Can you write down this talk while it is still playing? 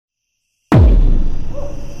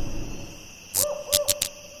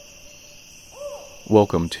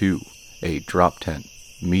Welcome to a Drop Tent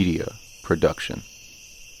Media production.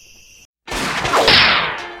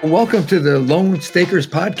 Welcome to the Lone Stakers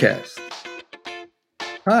podcast.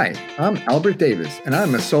 Hi, I'm Albert Davis, and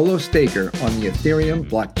I'm a solo staker on the Ethereum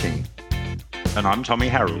blockchain. And I'm Tommy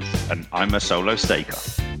Harold, and I'm a solo staker.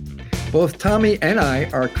 Both Tommy and I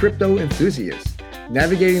are crypto enthusiasts,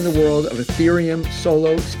 navigating the world of Ethereum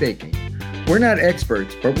solo staking. We're not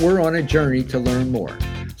experts, but we're on a journey to learn more.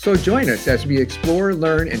 So join us as we explore,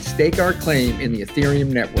 learn, and stake our claim in the Ethereum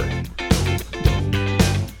network.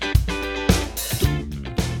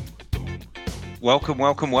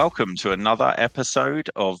 Welcome to another episode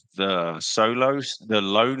of the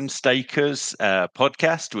Lone Stakers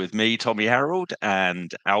podcast with me, Tommy Harold,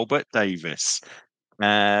 and Albert Davis.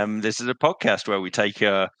 This is a podcast where we take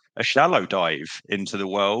a shallow dive into the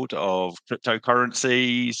world of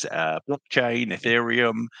cryptocurrencies, blockchain,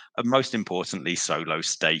 Ethereum, and most importantly, solo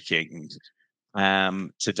staking.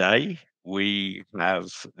 Today, we have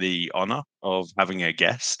the honor of having a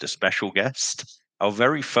special guest, our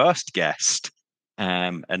very first guest,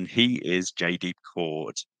 and he is JayDeep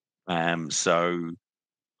Korde. So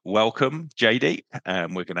welcome, JayDeep.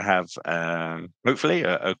 We're going to have hopefully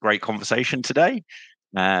a great conversation today,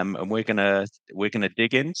 and we're gonna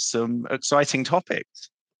dig into some exciting topics.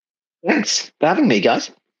 Thanks for having me,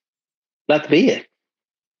 guys. Glad to be here.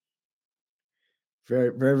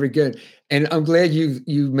 Very, very good. And I'm glad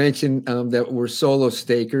you mentioned that we're solo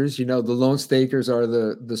stakers. You know, the lone stakers are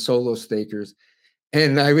the solo stakers.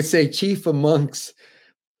 And I would say chief amongst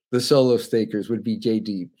the solo stakers would be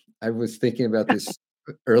JayDeep. I was thinking about this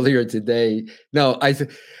earlier today. No, I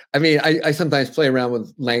mean, I sometimes play around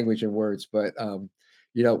with language and words, but,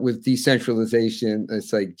 you know, with decentralization,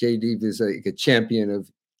 it's like JayDeep is like a champion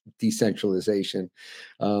of decentralization.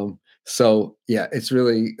 So, yeah, it's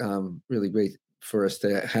really, really great for us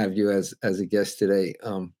to have you as a guest today.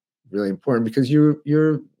 Really important because you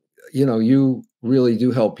really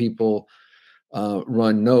do help people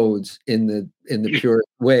run nodes in the pure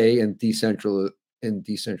way and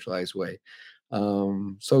decentralized way.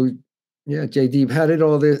 So yeah, JayDeep, how did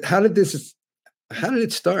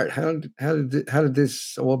it start? How did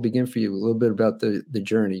this all begin for you? A little bit about the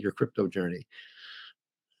journey, your crypto journey.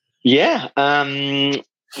 Yeah, I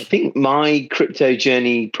think my crypto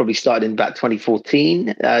journey probably started in about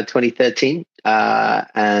 2014, 2013,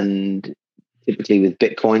 and typically with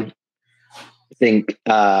Bitcoin. I think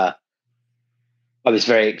I was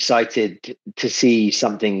very excited to see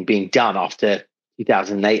something being done after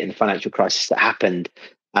 2008 and the financial crisis that happened.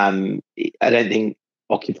 I don't think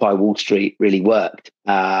Occupy Wall Street really worked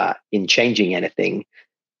in changing anything.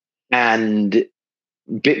 And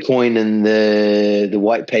Bitcoin and the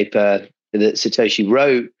white paper that Satoshi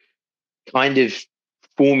wrote kind of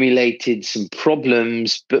formulated some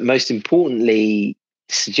problems, but most importantly,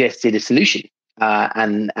 suggested a solution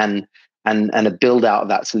and a build out of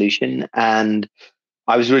that solution. And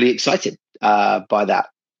I was really excited by that.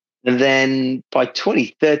 And then by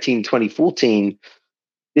 2013, 2014,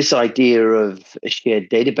 this idea of a shared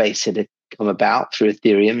database had come about through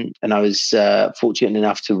Ethereum. And I was fortunate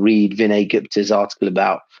enough to read Vinay Gupta's article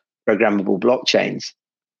about programmable blockchains.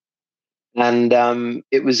 And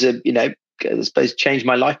it was I suppose, changed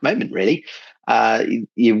my life moment, really. I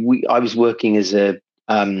was working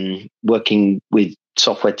working with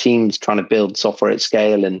software teams, trying to build software at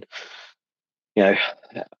scale and,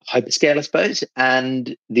 hyperscale, I suppose.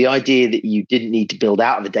 And the idea that you didn't need to build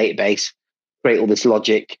out of a database, create all this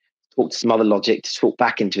logic, talk to some other logic to talk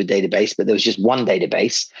back into a database, but there was just one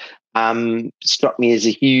database, struck me as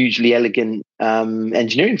a hugely elegant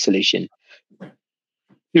engineering solution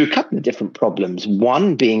to a couple of different problems.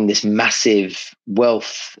 One being this massive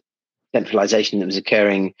wealth centralization that was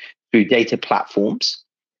occurring through data platforms.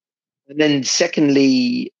 And then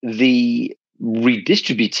secondly, the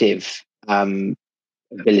redistributive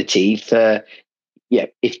ability for,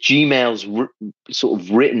 if Gmail's sort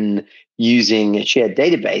of written using a shared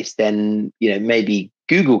database, then, maybe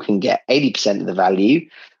Google can get 80% of the value,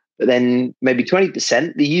 but then maybe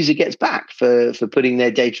 20% the user gets back for putting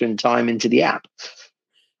their data and time into the app.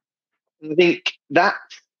 I think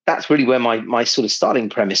that's really where my sort of starting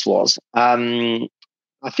premise was. I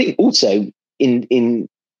think also in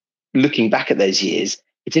looking back at those years,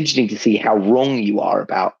 it's interesting to see how wrong you are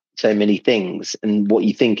about so many things and what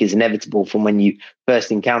you think is inevitable from when you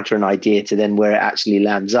first encounter an idea to then where it actually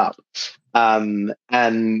lands up. And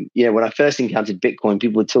when I first encountered Bitcoin,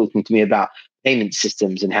 people were talking to me about payment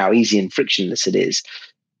systems and how easy and frictionless it is.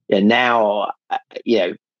 Now,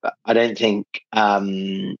 I don't think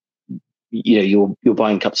you're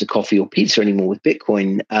buying cups of coffee or pizza anymore with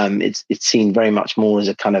Bitcoin. It's seen very much more as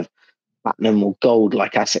a kind of platinum or gold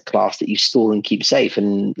like asset class that you store and keep safe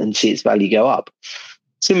and see its value go up.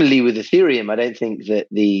 Similarly with Ethereum, I don't think that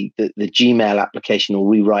the Gmail application or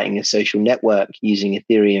rewriting a social network using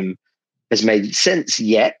Ethereum has made sense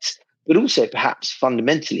yet, but also perhaps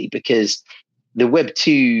fundamentally because the Web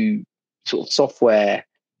 2 sort of software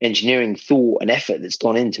engineering thought and effort that's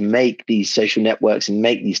gone in to make these social networks and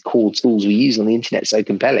make these core tools we use on the internet so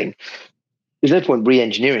compelling, there's no point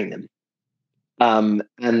re-engineering them.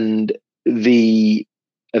 And the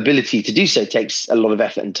ability to do so takes a lot of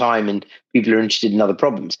effort and time, and people are interested in other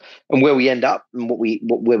problems. And where we end up, and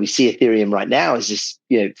where we see Ethereum right now, is this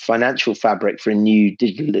financial fabric for a new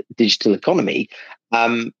digital economy.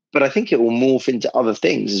 But I think it will morph into other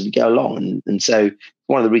things as we go along, and so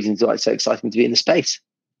one of the reasons why it's so exciting to be in the space.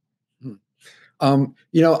 I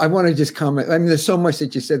want to just comment. I mean, there's so much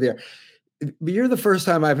that you said there. But you're the first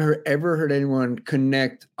time I've ever heard anyone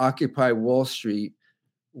connect Occupy Wall Street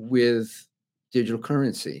with digital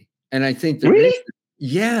currency, and I think really,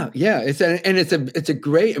 it's a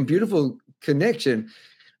great and beautiful connection.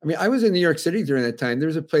 I mean, I was in New York City during that time.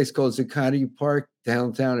 There's a place called Zuccotti Park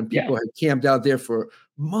downtown, and people had camped out there for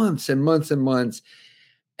months and months and months.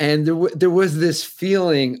 And there was this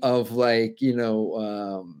feeling of like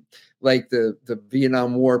the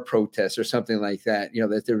Vietnam War protests or something like that,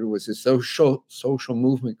 that there was a social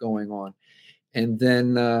movement going on. And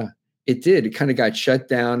then it kind of got shut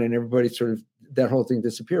down and everybody that whole thing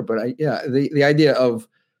disappeared. But the idea of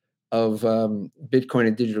Bitcoin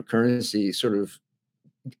and digital currency sort of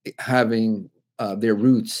having their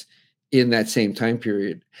roots in that same time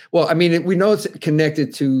period. Well, I mean, we know it's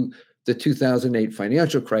connected to the 2008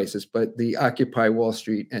 financial crisis, but the Occupy Wall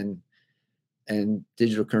Street and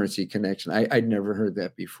digital currency connection, I'd never heard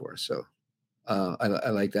that before. So I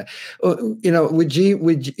like that.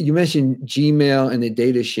 You mentioned Gmail and the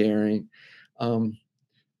data sharing.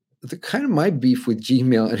 The kind of my beef with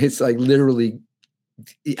Gmail, and it's like literally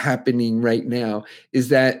happening right now, is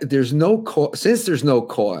that there's no cost. Since there's no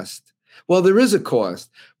cost, well, there is a cost,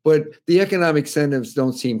 but the economic incentives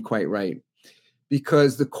don't seem quite right,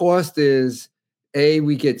 because the cost is A,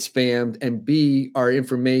 we get spammed, and B, our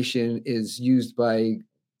information is used by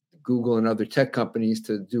Google and other tech companies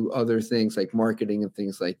to do other things like marketing and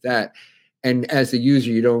things like that. And as a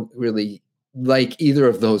user, you don't really like either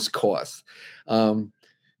of those costs.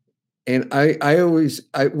 And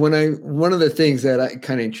one of the things that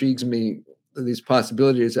kind of intrigues me, these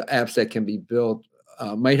possibilities of apps that can be built,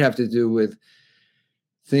 might have to do with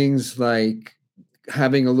things like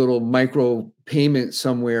having a little micro payment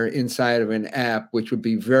somewhere inside of an app, which would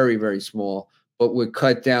be very, very small, but would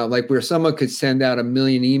cut down, like where someone could send out 1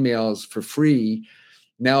 million emails for free.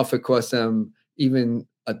 Now, if it costs them even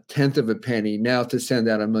a tenth of a penny, now to send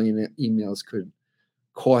out 1 million emails could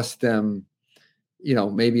cost them,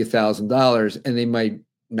 maybe $1,000, and they might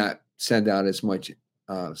not send out as much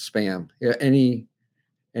spam.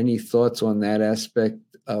 Any thoughts on that aspect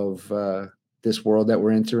of this world that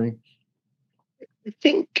we're entering? I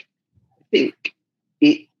think it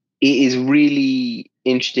is really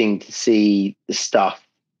interesting to see the stuff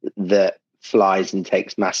that flies and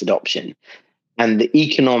takes mass adoption, and the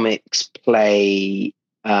economics play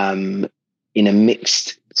in a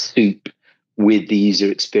mixed soup with the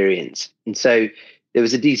user experience. And so there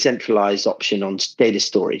was a decentralized option on data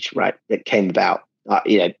storage, right, that came about.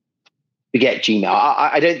 Forget Gmail.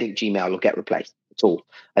 I don't think Gmail will get replaced at all.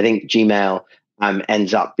 I think Gmail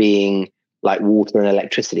ends up being like water and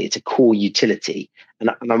electricity. It's a core utility. And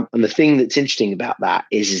the thing that's interesting about that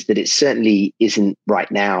is that it certainly isn't right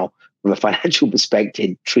now, from a financial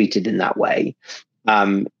perspective, treated in that way.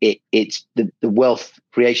 It's the wealth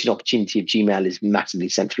creation opportunity of Gmail is massively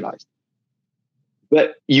centralized.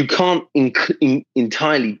 But you can't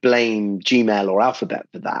entirely blame Gmail or Alphabet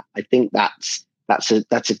for that. I think that's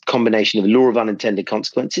a combination of law of unintended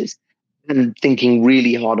consequences and thinking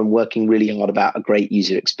really hard and working really hard about a great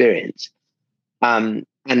user experience. And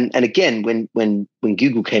again, when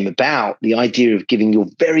Google came about, the idea of giving your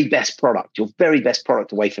very best product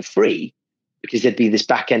away for free, because there'd be this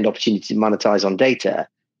back end opportunity to monetize on data,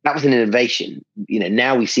 that was an innovation.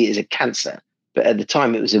 Now we see it as a cancer, but at the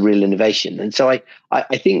time it was a real innovation. And so I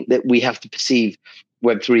think that we have to perceive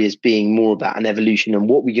Web3 as being more about an evolution and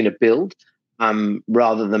what we're going to build,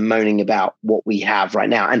 rather than moaning about what we have right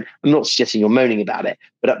now. And I'm not suggesting you're moaning about it,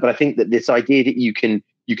 but I think that this idea that you can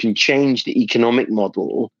change the economic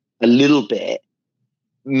model a little bit,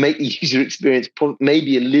 make the user experience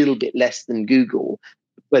maybe a little bit less than Google,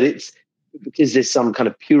 but it's because there's some kind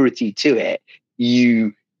of purity to it,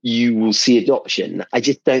 you will see adoption. I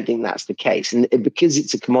just don't think that's the case. And because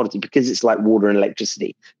it's a commodity, because it's like water and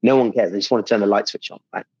electricity, no one cares. They just want to turn the light switch on,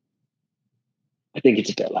 right? I think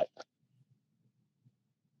it's a bit like that.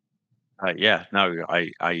 Yeah, no,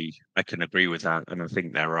 I can agree with that, and I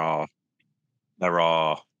think there are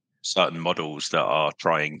certain models that are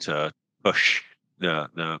trying to push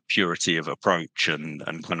the purity of approach and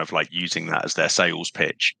kind of like using that as their sales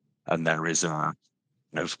pitch, and there is a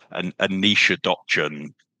niche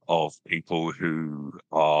adoption of people who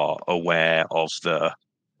are aware of the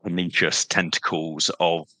pernicious tentacles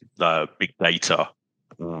of the big data.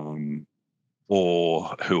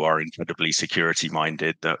 Or who are incredibly security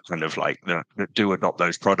minded that kind of like that do adopt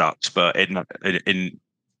those products, but in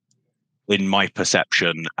my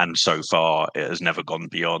perception, and so far, it has never um, gone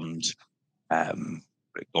beyond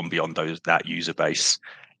that user base.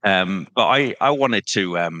 But I wanted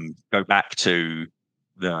to go back to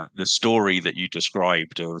the story that you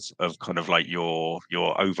described of kind of like your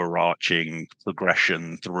overarching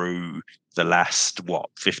progression through the last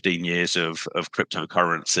 15 years of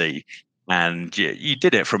cryptocurrency, and you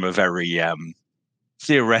did it from a very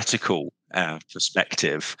theoretical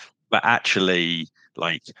perspective, but actually,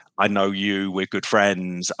 like, I know you, we're good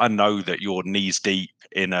friends. I know that you're knees deep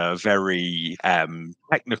in a very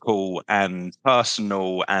technical and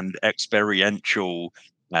personal and experiential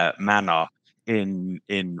manner in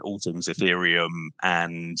all things Ethereum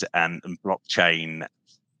and blockchain.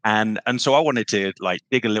 And so I wanted to like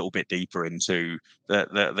dig a little bit deeper into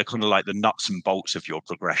the kind of like the nuts and bolts of your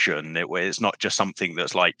progression. It's not just something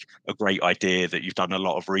that's like a great idea that you've done a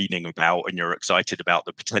lot of reading about and you're excited about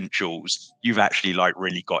the potentials. You've actually like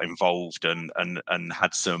really got involved and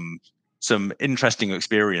had some interesting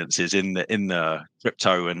experiences in the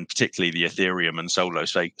crypto and particularly the Ethereum and solo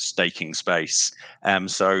staking space.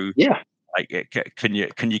 So Yeah. like, can you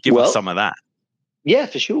give us some of that? Yeah,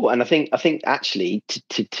 for sure. And I think actually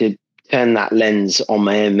to turn that lens on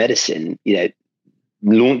my own medicine,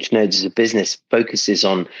 Launch Nodes as a business focuses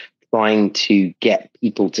on trying to get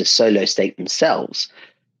people to solo stake themselves.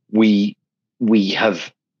 We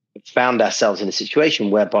have found ourselves in a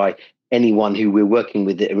situation whereby anyone who we're working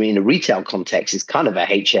with in a retail context is kind of a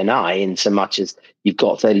HNI in so much as you've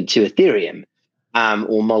got 32 Ethereum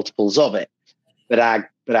or multiples of it. But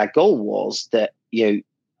our goal was that,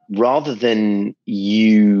 rather than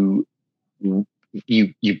you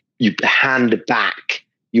hand back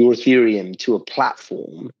your Ethereum to a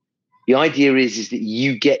platform, the idea is that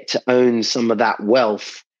you get to own some of that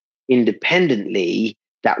wealth independently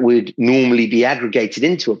that would normally be aggregated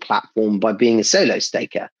into a platform by being a solo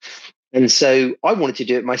staker. And so I wanted to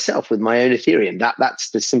do it myself with my own Ethereum.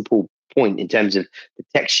 That's the simple point in terms of the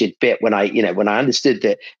textured bit. When I understood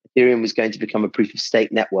that Ethereum was going to become a proof of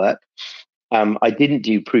stake network, I didn't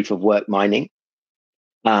do proof of work mining.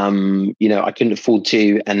 I couldn't afford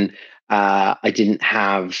to, and I didn't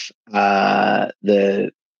have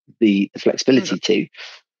the flexibility to.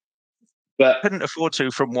 But couldn't afford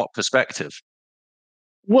to from what perspective?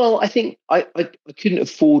 Well, I think I couldn't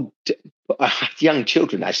afford to. I had young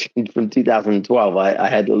children actually from 2012. I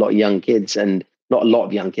had a lot of young kids, and not a lot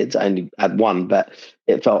of young kids. I only had one, but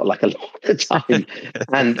it felt like a lot of time.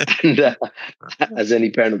 and as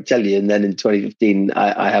any parent will tell you, and then in 2015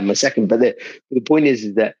 I had my second. But the point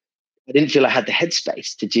is that I didn't feel I had the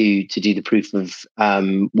headspace to do the proof of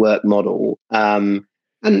work model. And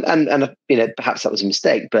perhaps that was a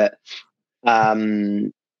mistake, but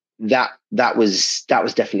that was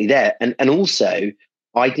definitely there. And also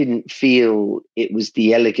I didn't feel it was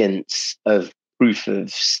the elegance of proof of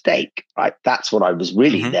stake, right? That's what I was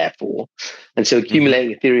really there for. And so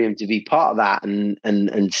accumulating Ethereum to be part of that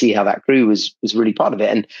and see how that grew was really part of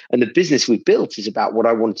it. And the business we built is about what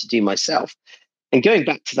I wanted to do myself. And going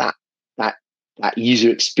back to that user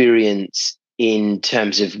experience in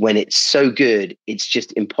terms of when it's so good, it's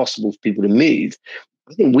just impossible for people to move.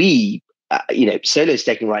 I think solo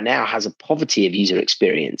staking right now has a poverty of user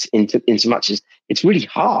experience in so much as it's really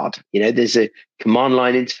hard. There's a command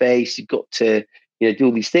line interface. You've got to, do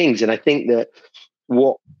all these things. And I think that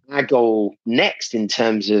what our goal next in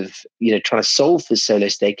terms of, trying to solve for solo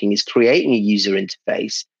staking is creating a user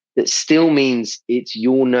interface that still means it's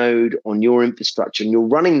your node on your infrastructure and you're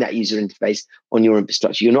running that user interface on your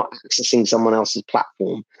infrastructure. You're not accessing someone else's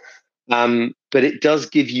platform. But it does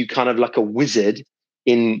give you kind of like a wizard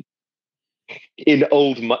in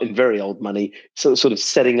very old money, so sort of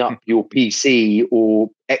setting up your PC or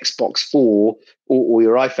Xbox 4 or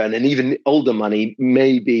your iPhone, and even older money,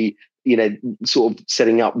 maybe, sort of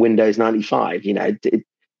setting up Windows 95. It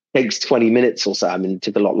takes 20 minutes or so. I mean, it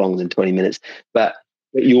took a lot longer than 20 minutes, but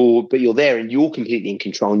you're there and you're completely in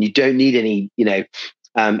control, and you don't need any,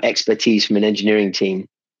 expertise from an engineering team.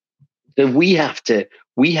 So we have to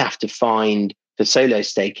find, for solo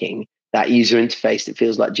staking, that user interface that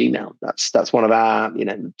feels like Gmail. That's one of our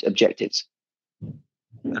objectives.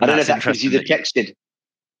 And I don't know if that's that gives you interesting the that you, textured.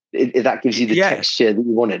 If that gives you the yeah, texture that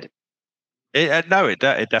you wanted. no, it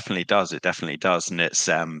definitely does. It definitely does, and it's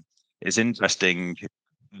interesting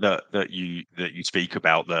that you speak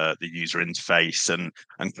about the user interface and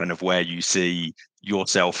kind of where you see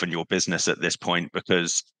yourself and your business at this point,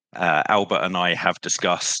 because Albert and I have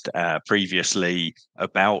discussed previously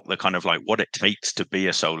about the kind of like what it takes to be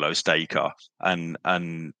a solo staker, and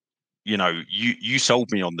you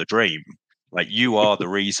sold me on the dream. Like, you are the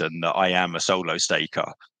reason that I am a solo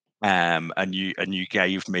staker. And you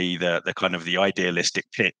gave me the kind of the idealistic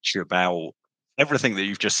pitch about everything that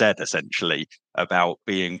you've just said, essentially, about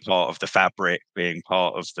being part of the fabric, being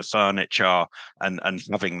part of the furniture, and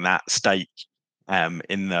having that stake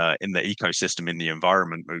in the ecosystem, in the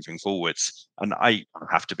environment moving forwards. And I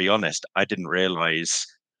have to be honest, I didn't realize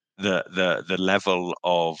the level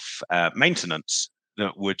of maintenance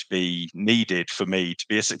that would be needed for me to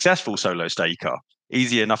be a successful solo staker.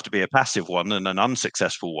 Easy enough to be a passive one and an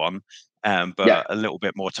unsuccessful one, Yeah. but a little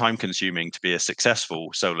bit more time consuming to be a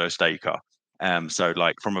successful solo staker. So,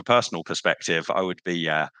 like, from a personal perspective, I would be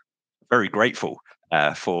very grateful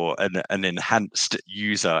for an enhanced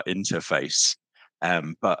user interface.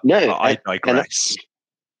 No, But I and digress.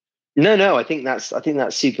 no, I think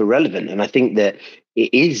that's super relevant, and I think that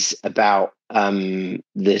it is about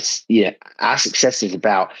this. Our success is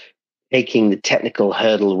about taking the technical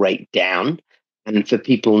hurdle rate down, and for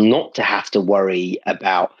people not to have to worry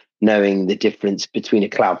about knowing the difference between a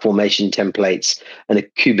CloudFormation templates and a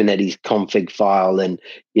Kubernetes config file, and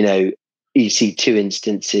EC2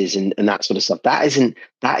 instances and that sort of stuff. That isn't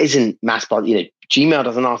mass. Gmail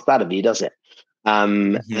doesn't ask that of you, does it?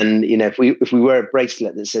 Mhm. And if we wear a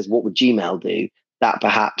bracelet that says what would Gmail do, that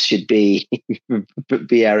perhaps should be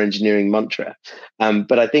be our engineering mantra.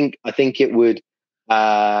 But I think it would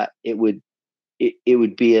it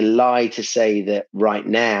would be a lie to say that right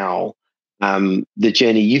now the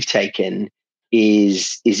journey you've taken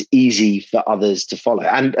is easy for others to follow,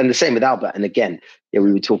 and the same with Albert. And again,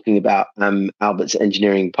 we were talking about Albert's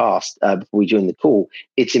engineering past before we joined the call.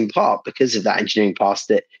 It's in part because of that engineering past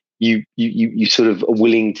that you sort of are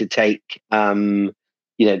willing to take move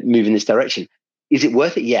in this direction. Is it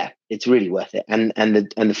worth it? Yeah, it's really worth it. And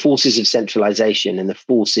the forces of centralization and the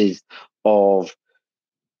forces of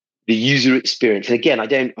the user experience. And again,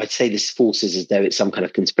 I'd say this forces as though it's some kind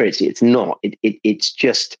of conspiracy. It's not. It's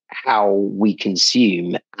just how we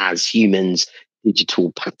consume as humans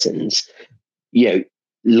digital patterns.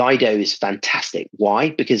 Lido is fantastic.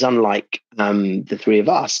 Why? Because unlike the three of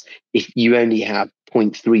us, if you only have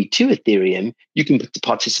 0.32 Ethereum, you can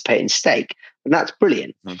participate in stake, and that's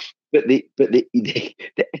brilliant. Mhm. But the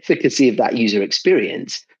efficacy of that user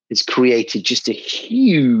experience has created just a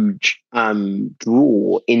huge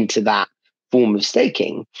draw into that form of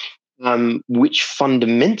staking, which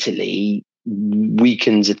fundamentally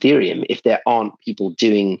weakens Ethereum if there aren't people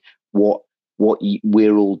doing what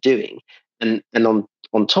we're all doing. And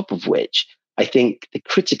on top of which, I think the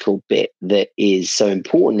critical bit that is so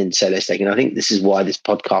important in solo staking, I think this is why this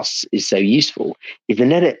podcast is so useful, is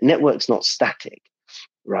the network's not static,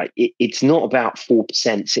 right? It's not about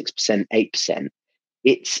 4%, 6%, 8%.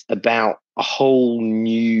 It's about a whole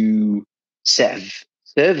new set of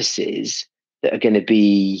services that are going to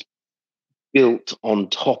be built on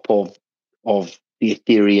top of the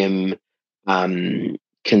Ethereum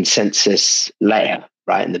consensus layer,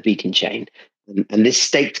 right, and the beacon chain. And this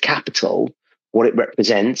staked capital, what it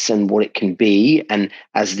represents and what it can be, and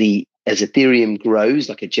as Ethereum grows,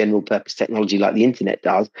 like a general purpose technology like the internet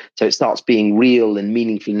does, so it starts being real and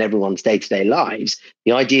meaningful in everyone's day-to-day lives,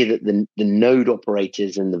 the idea that the node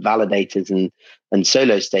operators and the validators and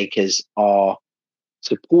solo stakers are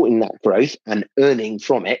supporting that growth and earning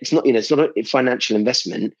from it. It's not a financial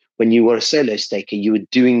investment. When you were a solo staker, you were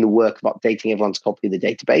doing the work of updating everyone's copy of the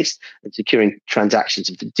database and securing transactions.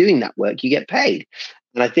 And for doing that work, you get paid.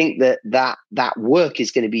 And I think that work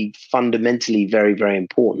is going to be fundamentally very, very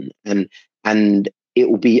important. And it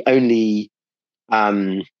will be only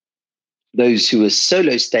those who are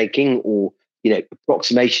solo staking or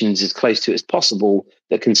approximations as close to it as possible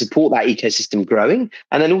that can support that ecosystem growing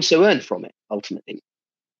and then also earn from it ultimately.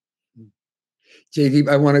 JayDeep,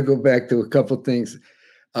 I want to go back to a couple of things.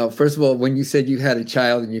 First of all, when you said you had a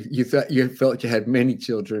child and you felt you had many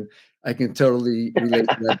children, I can totally relate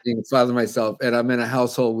to that, being a father myself. And I'm in a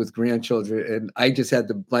household with grandchildren, and I just had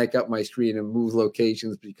to blank out my screen and move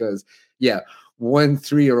locations because, yeah, 1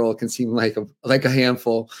 3-year-old can seem like a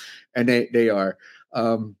handful, and they are.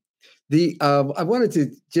 I wanted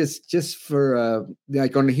to just for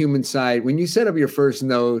like on the human side, when you set up your first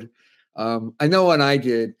node, I know when I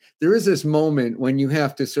did, there is this moment when you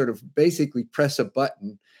have to sort of basically press a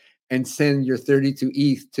button and send your 32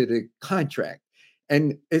 ETH to the contract.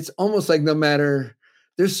 And it's almost like no matter,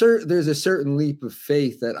 there's a certain leap of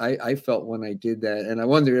faith that I felt when I did that. And I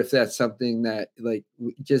wonder if that's something that like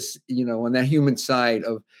just, on that human side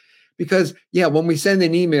of, because yeah, when we send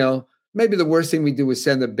an email, maybe the worst thing we do is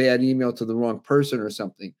send a bad email to the wrong person or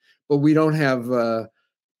something, but we don't have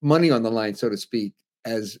money on the line, so to speak,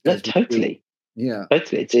 as we do. Totally. Yeah.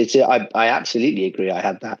 Totally. I absolutely agree. I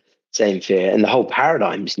had that same fear. And the whole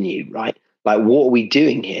paradigm's new, right? Like, what are we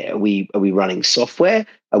doing here? Are we running software?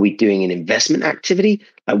 Are we doing an investment activity?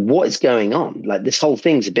 Like, what is going on? Like, this whole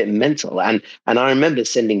thing's a bit mental. And I remember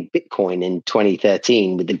sending Bitcoin in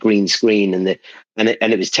 2013 with the green screen and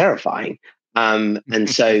it was terrifying. And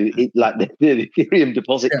so it, like the Ethereum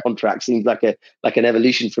deposit contract seems like an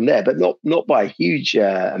evolution from there, but not by a huge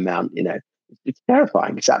amount, It's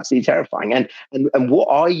terrifying. It's absolutely terrifying. And what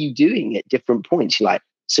are you doing at different points? You're like,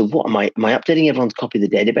 so what am I updating everyone's copy of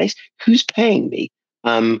the database? Who's paying me?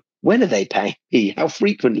 When are they paying me? How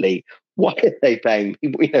frequently? Why are they paying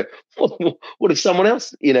me? What if someone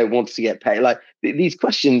else, wants to get paid? Like these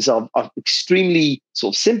questions are extremely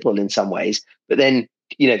sort of simple in some ways, but then,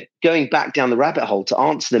 going back down the rabbit hole to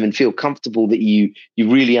answer them and feel comfortable that you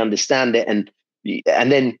really understand it, and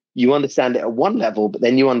then you understand it at one level, but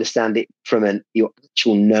then you understand it from your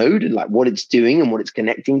actual node and like what it's doing and what it's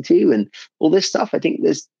connecting to and all this stuff. I think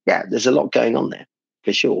there's a lot going on there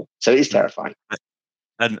for sure. So it's terrifying.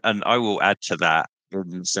 And I will add to that in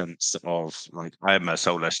the sense of like I am a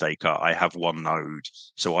solo staker. I have one node,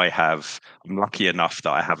 so I'm lucky enough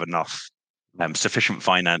that I have enough sufficient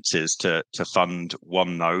finances to fund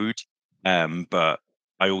one node. But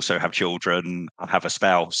I also have children. I have a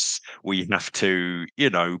spouse. We have to,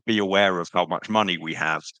 be aware of how much money we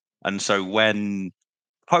have. And so when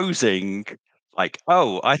posing like,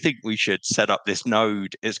 oh, I think we should set up this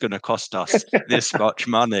node. It's going to cost us this much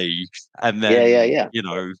money. And then,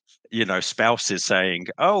 spouse is saying,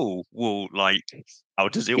 oh, well, like, how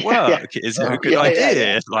does it work? Is it a good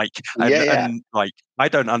idea? Like, and like, I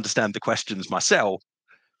don't understand the questions myself.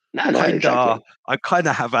 No, exactly. I kind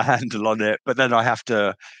of have a handle on it, but then I have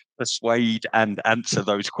to persuade and answer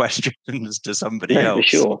those questions to somebody else. For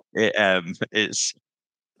sure. It's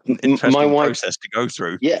an interesting process to go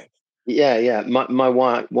through. Yeah. My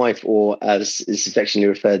wife, or as is affectionately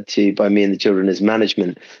referred to by me and the children as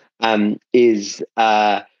management, is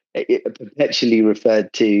perpetually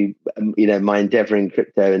referred to, my endeavor in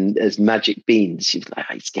crypto and as magic beans. She's like,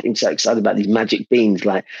 he's getting so excited about these magic beans.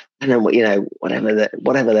 Like, I don't know what,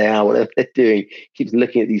 whatever they are, whatever they're doing, keeps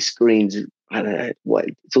looking at these screens. I don't know what,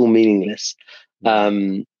 it's all meaningless.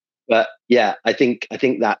 But yeah, I think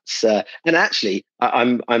that's, and actually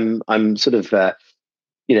I'm sort of,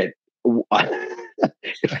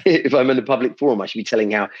 if I'm in a public forum, I should be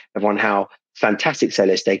telling everyone how fantastic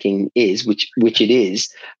solo staking is, which it is,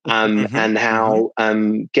 and how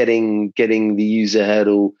getting the user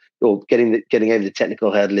hurdle or getting over the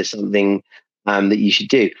technical hurdle is something that you should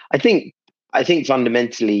do. I think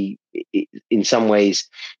fundamentally, in some ways,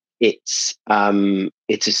 it's a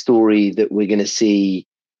story that we're going to see.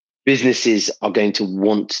 Businesses are going to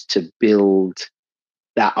want to build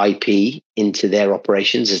that IP into their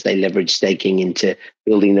operations as they leverage staking into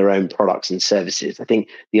building their own products and services. I think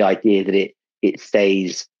the idea that it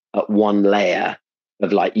stays at one layer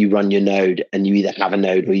of like you run your node and you either have a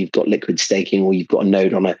node or you've got liquid staking or you've got a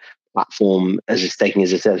node on a platform as a staking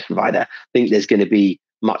as a service provider. I think there's going to be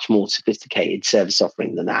much more sophisticated service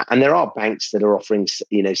offering than that. And there are banks that are offering,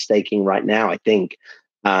 staking right now, I think,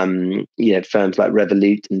 firms like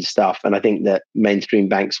Revolut and stuff. And I think that mainstream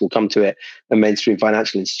banks will come to it and mainstream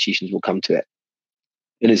financial institutions will come to it.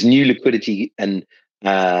 And as new liquidity and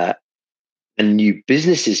new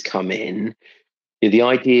businesses come in, the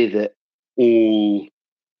idea that all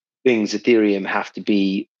things Ethereum have to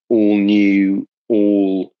be all new,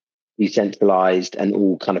 all decentralized, and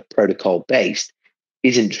all kind of protocol based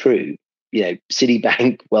isn't true.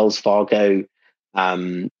 Citibank, Wells Fargo,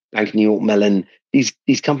 Bank of New York Mellon,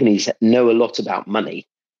 these companies know a lot about money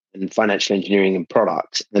and financial engineering and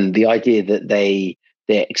products. And the idea that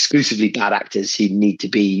they're exclusively bad actors who need to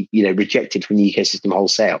be, rejected from the ecosystem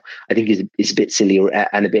wholesale, I think is a bit silly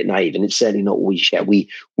and a bit naive. And it's certainly not what we share. We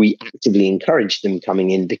actively encourage them coming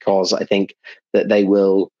in because I think that they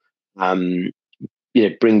will,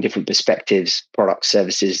 bring different perspectives, products,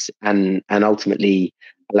 services, and ultimately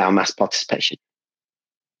allow mass participation.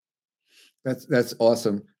 That's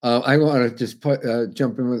awesome. I want to just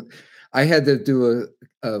jump in with. I had to do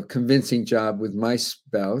a convincing job with my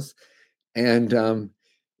spouse, and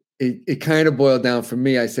it kind of boiled down for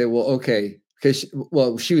me. I said, well, okay, because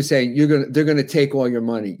she was saying they're gonna take all your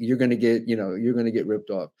money. You're gonna get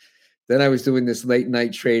ripped off. Then I was doing this late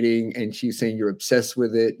night trading, and she was saying you're obsessed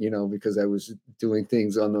with it, because I was doing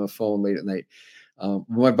things on the phone late at night.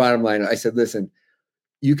 My bottom line, I said, listen,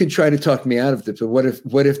 you can try to talk me out of this, but what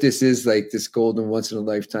if this is like this golden once in a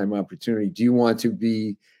lifetime opportunity? Do you want to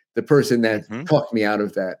be the person that talked me out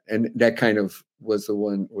of that? And that kind of was the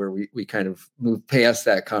one where we kind of moved past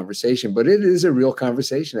that conversation, but it is a real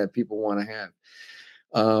conversation that people want to have.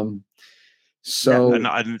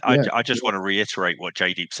 I just want to reiterate what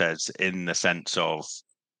JayDeep says in the sense of,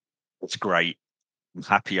 it's great. I'm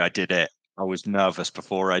happy I did it. I was nervous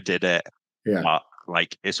before I did it. Yeah. But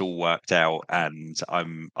like, it's all worked out, and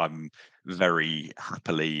I'm very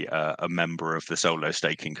happily a member of the solo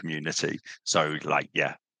staking community. So like,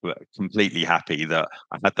 yeah, we're completely happy that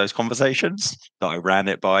I had those conversations, that I ran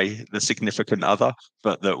it by the significant other,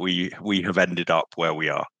 but that we have ended up where we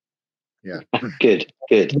are. Yeah. Good.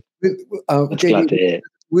 That's glad to hear.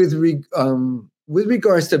 With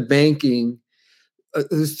regards to banking,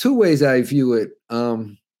 there's two ways I view it.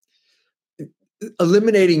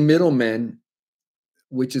 Eliminating middlemen,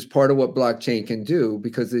 which is part of what blockchain can do,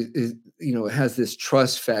 because it has this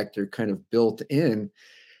trust factor kind of built in.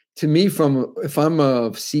 To me, if I'm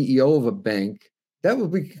a CEO of a bank, that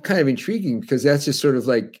would be kind of intriguing, because that's just sort of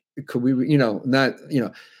like, could we,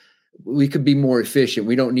 we could be more efficient.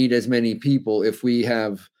 We don't need as many people if we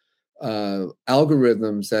have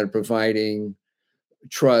algorithms that are providing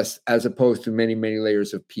trust, as opposed to many, many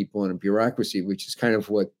layers of people and a bureaucracy, which is kind of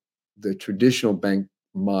what the traditional bank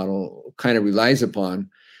model kind of relies upon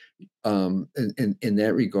in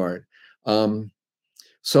that regard.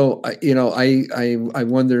 So I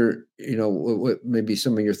wonder, what maybe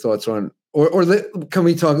some of your thoughts on, can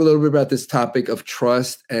we talk a little bit about this topic of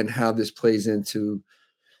trust and how this plays into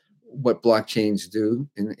what blockchains do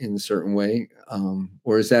in a certain way?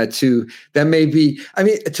 Or is that that may be,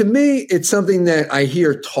 to me, it's something that I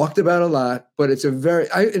hear talked about a lot, but it's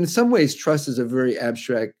in some ways, trust is a very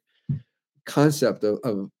abstract concept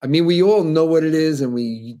we all know what it is, and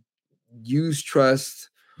we use trust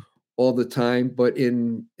all the time, but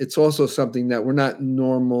it's also something that we're not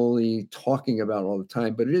normally talking about all the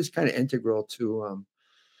time, but it is kind of integral to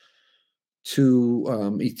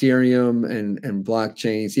Ethereum and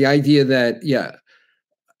blockchains. The idea that,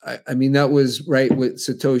 that was right what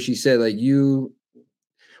Satoshi said. Like,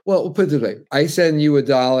 we'll put it this way: I send you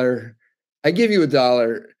 $1, I give you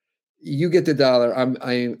 $1, you get the dollar.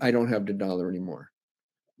 I don't have the dollar anymore.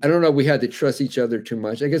 I don't know. We had to trust each other too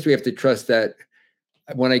much. I guess we have to trust that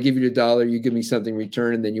when I give you the $1, you give me something in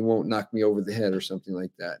return, and then you won't knock me over the head or something like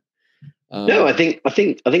that. No, I think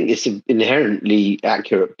it's an inherently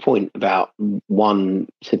accurate point about one.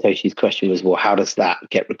 Satoshi's question was, well, how does that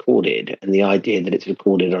get recorded? And the idea that it's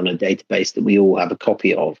recorded on a database that we all have a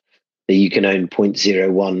copy of, that you can own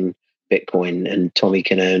 0.01 Bitcoin and Tommy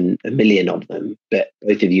can own 1 million of them, but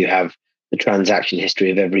both of you have the transaction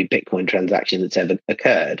history of every Bitcoin transaction that's ever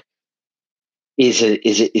occurred, was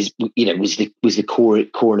the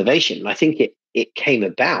core innovation. And I think it came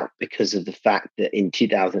about because of the fact that in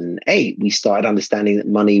 2008 we started understanding that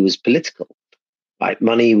money was political. Right?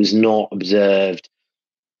 Money was not observed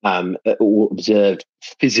or observed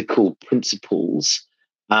physical principles,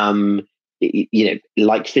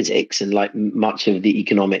 like physics and like much of the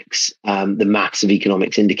economics, the maths of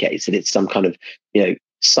economics indicates that it's some kind of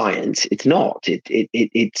science. It's not.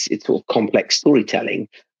 It's sort of complex storytelling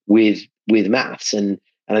with maths, and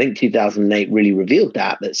I think 2008 really revealed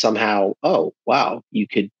that somehow, oh wow, you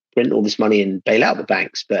could print all this money and bail out the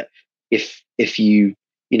banks, but if you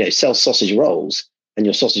sell sausage rolls and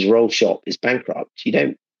your sausage roll shop is bankrupt, you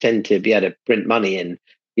don't tend to be able to print money, and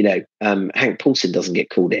Hank Paulson doesn't get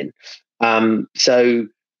called in. So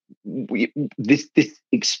this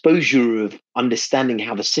exposure of understanding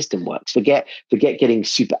how the system works, forget getting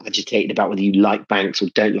super agitated about whether you like banks or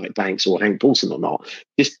don't like banks or Hank Paulson or not.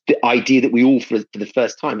 Just the idea that we all, for the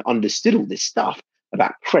first time, understood all this stuff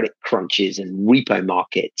about credit crunches and repo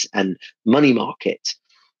markets and money markets.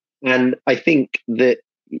 And I think that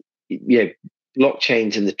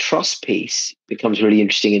blockchains and the trust piece becomes really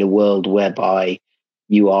interesting in a world whereby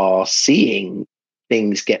you are seeing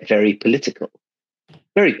things get very political.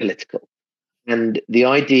 Very political. And the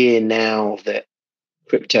idea now that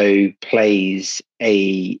crypto plays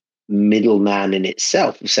a middleman in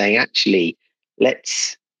itself, of saying, actually,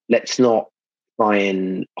 let's not try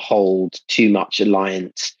and hold too much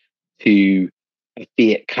alliance to a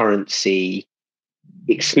fiat currency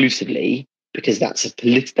exclusively, because that's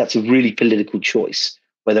a really political choice.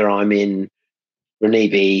 Whether I'm in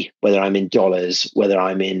renminbi, whether I'm in dollars, whether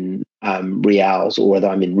I'm in reals, or whether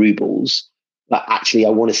I'm in rubles. But actually, I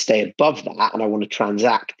want to stay above that, and I want to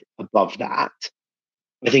transact above that.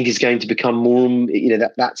 I think is going to become more.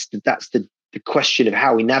 That's the question of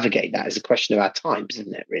how we navigate that is a question of our times,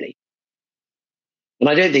 isn't it? Really. And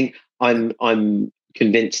I don't think I'm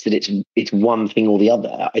convinced that it's one thing or the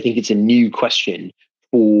other. I think it's a new question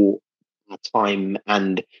for our time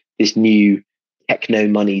and this new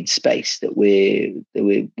techno-moneyed space that we're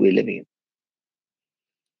living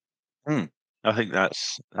in. I think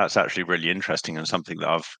that's actually really interesting and something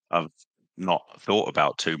that I've not thought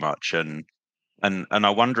about too much, and I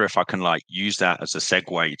wonder if I can like use that as a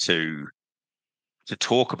segue to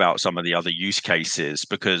talk about some of the other use cases,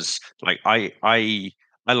 because like I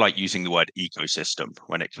like using the word ecosystem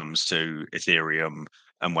when it comes to Ethereum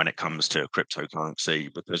and when it comes to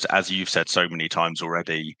cryptocurrency, because as you've said so many times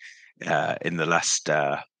already in the last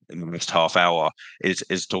half hour,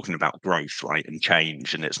 is talking about growth, right, and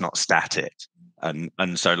change, and it's not static.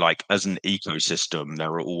 And so like as an ecosystem,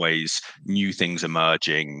 there are always new things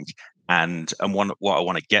emerging. And what I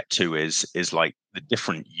want to get to is like the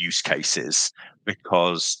different use cases,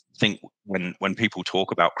 because I think when people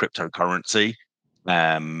talk about cryptocurrency,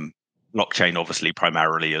 blockchain obviously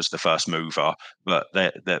primarily as the first mover, but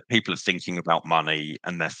that people are thinking about money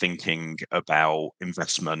and they're thinking about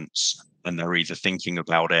investments, and they're either thinking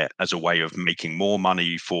about it as a way of making more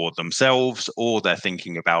money for themselves, or they're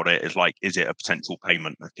thinking about it as like, is it a potential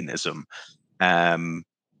payment mechanism?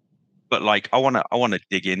 But like I want to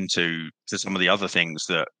dig into some of the other things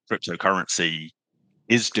that cryptocurrency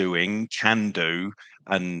is doing, can do,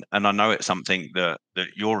 and I know it's something that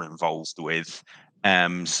you're involved with.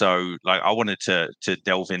 So like I wanted to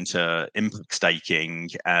delve into impact staking.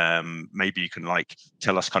 Maybe you can like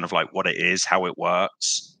tell us kind of like what it is, how it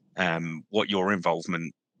works, what your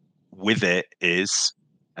involvement with it is,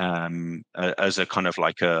 as a kind of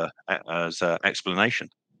like as a explanation.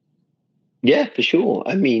 Yeah, for sure.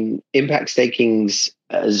 I mean, impact staking's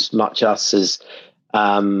as much us as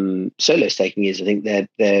solo staking is. I think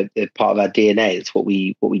they're part of our DNA. It's what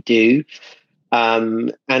we do.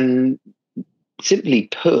 And simply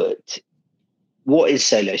put, what is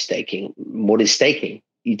solo staking? What is staking?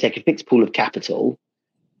 You take a fixed pool of capital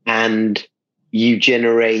and you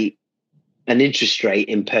generate an interest rate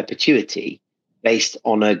in perpetuity based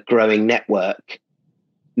on a growing network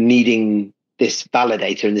needing this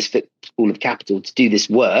validator and this fixed pool of capital to do this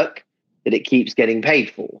work that it keeps getting paid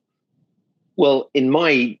for. Well, in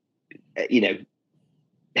my,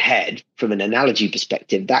 head, from an analogy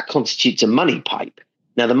perspective, that constitutes a money pipe.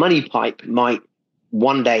 Now, the money pipe might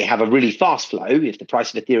one day have a really fast flow if the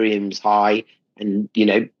price of Ethereum is high and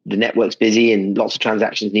the network's busy and lots of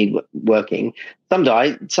transactions need working. Some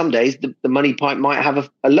days the money pipe might have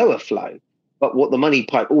a lower flow, but what the money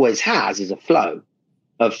pipe always has is a flow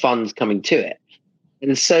of funds coming to it.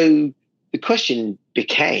 And so the question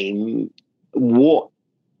became, what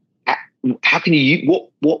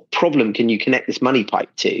problem can you connect this money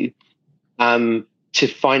pipe to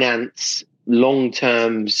finance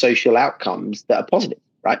long-term social outcomes that are positive,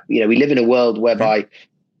 right? We live in a world whereby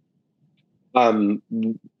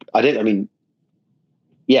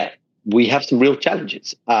we have some real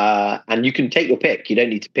challenges, and you can take your pick. You don't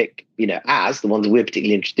need to pick, as the ones we're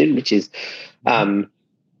particularly interested in, which is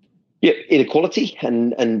inequality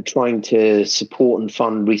and trying to support and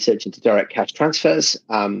fund research into direct cash transfers,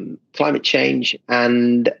 climate change,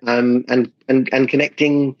 and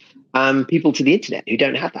connecting people to the internet who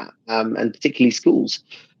don't have that, and particularly schools.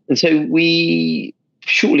 And so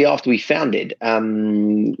shortly after we founded,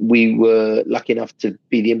 we were lucky enough to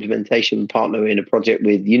be the implementation partner in a project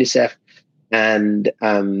with UNICEF and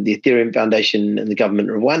the Ethereum Foundation and the government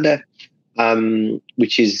of Rwanda,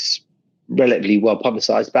 which is relatively well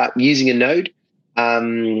publicized, about using a node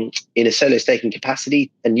in a solo staking capacity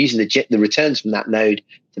and using the returns from that node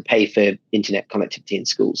to pay for internet connectivity in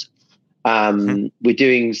schools. We're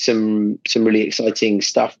doing some really exciting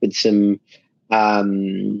stuff with some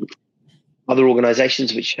other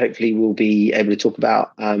organizations, which hopefully we'll be able to talk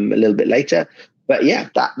about a little bit later. But yeah,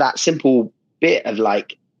 that simple bit of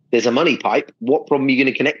like, there's a money pipe. What problem are you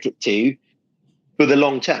going to connect it to for the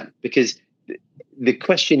long term? Because the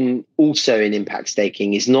question also in impact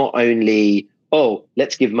staking is not only,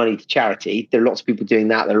 let's give money to charity. There are lots of people doing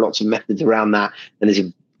that. There are lots of methods around that. And there's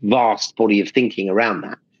a vast body of thinking around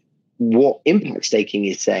that. What impact staking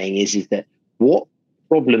is saying is that what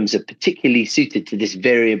problems are particularly suited to this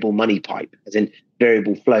variable money pipe, as in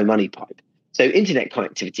variable flow money pipe. So internet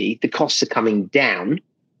connectivity, the costs are coming down.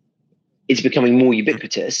 It's becoming more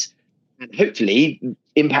ubiquitous. And hopefully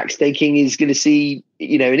impact staking is going to see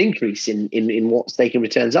an increase in what staking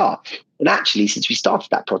returns are. And actually, since we started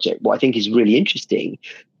that project, what I think is really interesting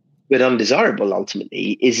but undesirable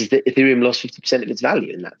ultimately is that Ethereum lost 50% of its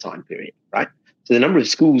value in that time period, right? So the number of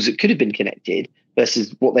schools that could have been connected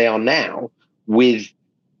versus what they are now with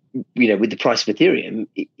the price of Ethereum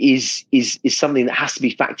is something that has to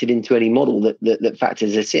be factored into any model that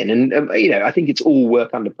factors this in. And I think it's all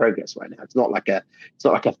work under progress right now. It's not like a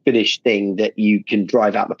finished thing that you can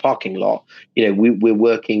drive out the parking lot. We're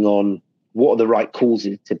working on what are the right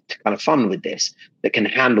causes to kind of fund with this that can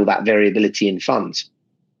handle that variability in funds.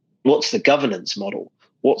 What's the governance model?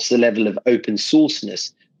 What's the level of open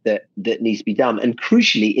sourceness that needs to be done? And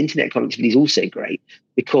crucially, internet connectivity is also great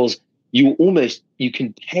because you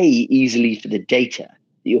can pay easily for the data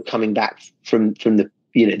that you're coming back from the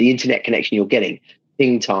the internet connection you're getting,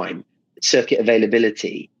 ping time, circuit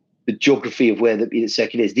availability, the geography of where the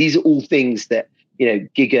circuit is. These are all things that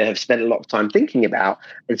Giga have spent a lot of time thinking about,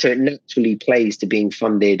 and so it naturally plays to being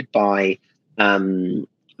funded by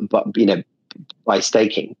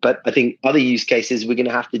staking. But I think other use cases we're going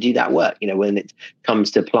to have to do that work. When it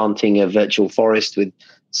comes to planting a virtual forest with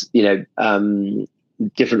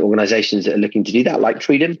different organizations that are looking to do that, like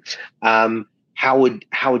Freedom. How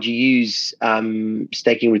would you use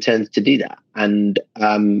staking returns to do that? And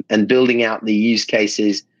building out the use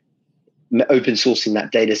cases, open sourcing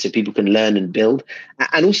that data so people can learn and build.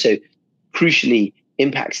 And also, crucially,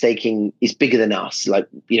 impact staking is bigger than us. Like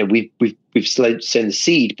we've sown the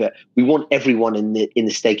seed, but we want everyone in the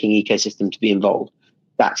staking ecosystem to be involved.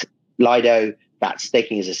 That's Lido. That's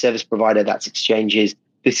staking as a service provider. That's exchanges.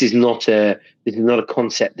 This is not a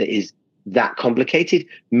concept that is that complicated,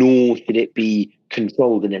 nor should it be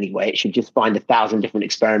controlled in any way. It should just find 1,000 different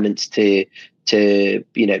experiments to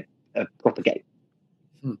propagate.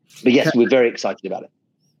 But yes, we're very excited about it.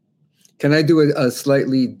 Can I do a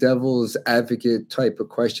slightly devil's advocate type of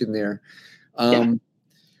question there?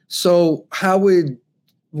 So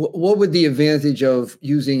what would the advantage of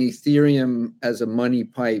using Ethereum as a money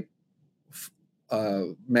pipe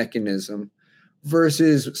mechanism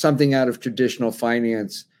versus something out of traditional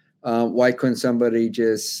finance? Why couldn't somebody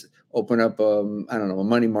just open up a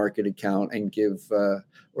money market account and give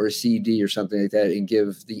or a CD or something like that and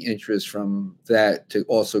give the interest from that to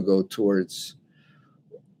also go towards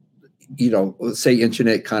say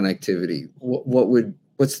internet connectivity?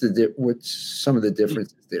 What's some of the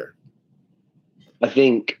differences there? I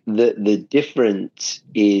think the difference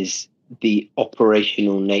is the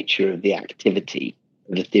operational nature of the activity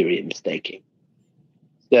of Ethereum staking.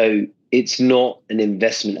 So it's not an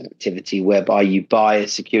investment activity whereby you buy a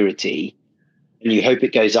security and you hope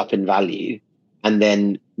it goes up in value, and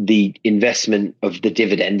then the investment of the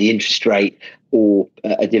dividend, the interest rate or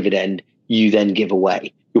a dividend, you then give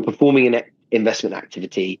away. You're performing an investment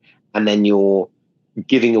activity and then you're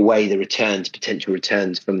giving away the potential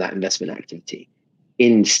returns from that investment activity.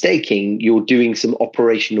 In staking, you're doing some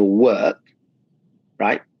operational work,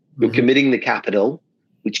 right? You're committing the capital,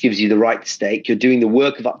 which gives you the right to stake. You're doing the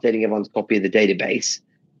work of updating everyone's copy of the database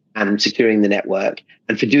and securing the network.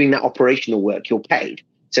 And for doing that operational work, you're paid.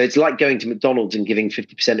 So it's like going to McDonald's and giving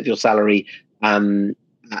 50% of your salary,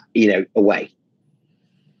 away.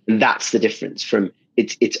 And that's the difference from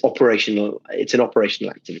it's operational. It's an operational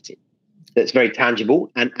activity that's very tangible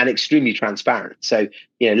and extremely transparent. So,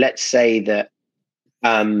 let's say that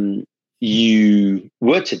you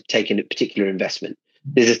were to take in a particular investment.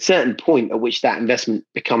 There's a certain point at which that investment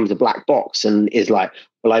becomes a black box and is like,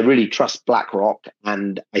 well, I really trust BlackRock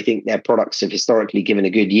and I think their products have historically given a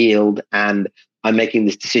good yield and I'm making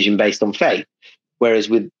this decision based on faith. Whereas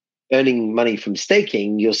with earning money from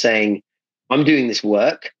staking, you're saying, I'm doing this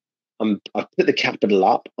work. I've put the capital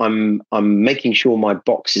up. I'm making sure my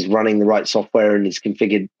box is running the right software and is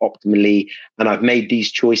configured optimally. And I've made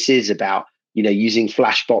these choices about, using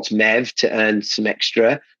Flashbot's MEV to earn some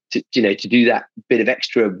extra, to do that bit of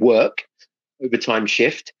extra work over time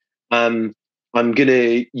shift. I'm going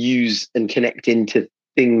to use and connect into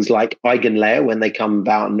things like EigenLayer when they come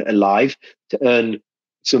about and alive to earn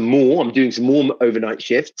some more. I'm doing some more overnight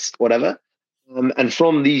shifts, whatever. And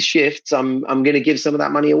from these shifts, I'm going to give some of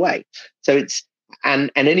that money away. So it's and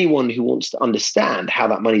anyone who wants to understand how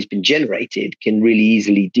that money's been generated can really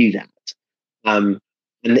easily do that. And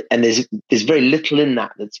there's very little in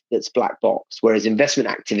that's black box. Whereas investment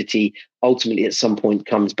activity ultimately at some point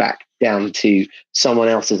comes back down to someone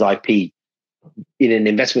else's IP in an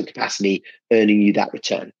investment capacity earning you that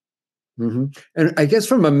return. Mm-hmm. And I guess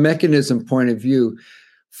from a mechanism point of view,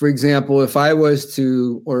 for example, if I was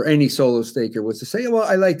to, or any solo staker was to say, well,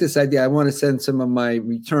 I like this idea. I want to send some of my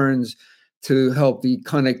returns to help the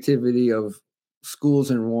connectivity of schools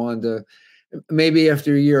in Rwanda. maybe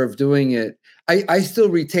after a year of doing it, I still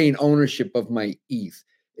retain ownership of my ETH.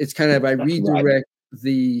 It's kind of, I redirect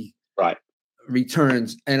the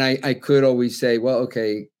returns, and I could always say, well,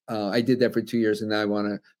 okay, I did that for 2 years, and now I want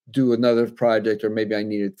to do another project, or maybe I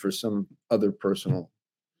need it for some other personal.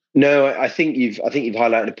 No, I think you've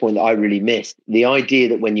highlighted a point that I really missed. The idea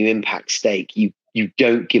that when you impact stake, you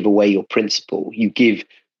don't give away your principal, you give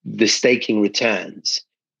the staking returns,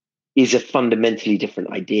 is a fundamentally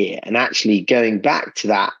different idea. And actually going back to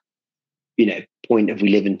that, point of we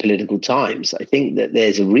live in political times, I think that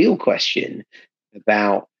there's a real question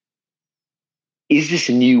about, is this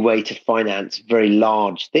a new way to finance very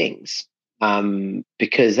large things?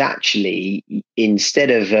 Because actually, instead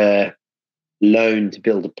of a loan to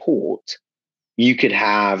build a port, you could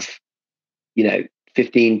have,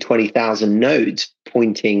 15, 20,000 nodes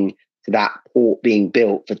pointing to that port being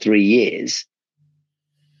built for 3 years.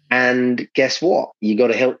 And guess what? You got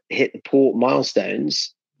to hit the port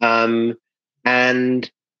milestones.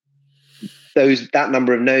 And that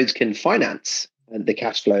number of nodes can finance the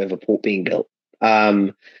cash flow of a port being built.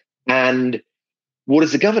 And what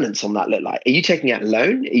does the governance on that look like? Are you taking out a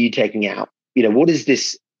loan? Are you taking out, what is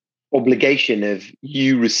this obligation of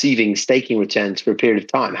you receiving staking returns for a period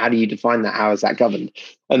of time? How do you define that? How is that governed?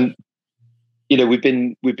 And we've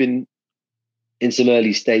been in some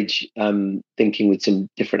early stage thinking with some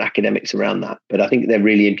different academics around that, but I think they're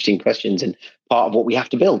really interesting questions and part of what we have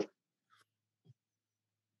to build.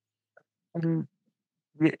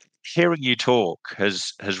 Hearing you talk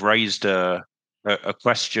has raised a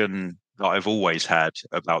question that I've always had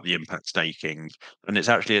about the impact staking, and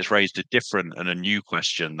it's raised a different and a new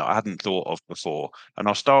question that I hadn't thought of before. And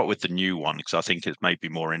I'll start with the new one because I think it's maybe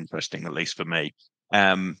more interesting, at least for me.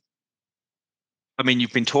 I mean,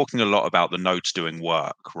 you've been talking a lot about the nodes doing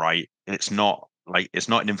work, right? And it's not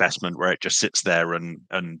an investment where it just sits there and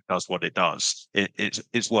does what it does.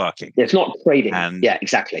 It's working. Yeah, it's not trading. And yeah,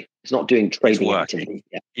 exactly. It's not doing trading it's activity.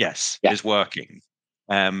 Yeah. Yes, it's working.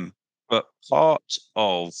 But part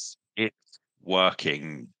of it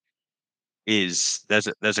working is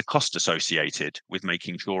there's a cost associated with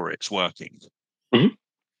making sure it's working. Mm-hmm.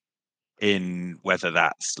 In whether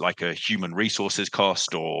that's like a human resources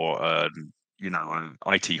cost or an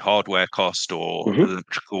IT hardware cost or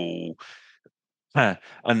electrical,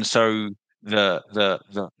 and so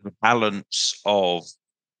the balance of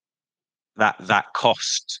that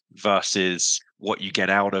cost versus what you get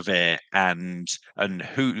out of it, and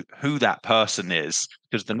who that person is,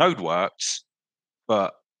 because the node works,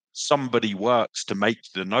 but somebody works to make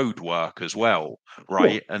the node work as well,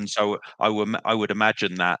 right? Cool. And so I would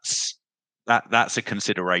imagine that's a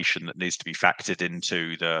consideration that needs to be factored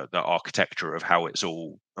into the architecture of how it's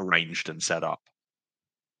all arranged and set up.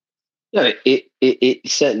 No, it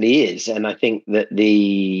certainly is, and I think that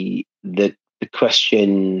the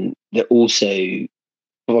question that also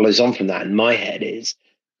follows on from that in my head is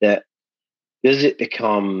that, does it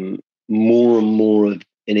become more and more of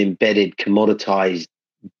an embedded, commoditized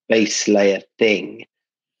base layer thing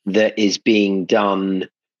that is being done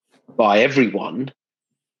by everyone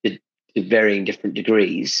to varying different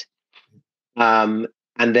degrees, and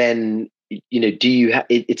then do you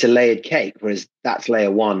it's a layered cake, whereas that's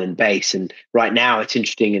layer one and base, and right now it's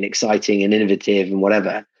interesting and exciting and innovative and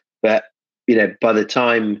whatever, but by the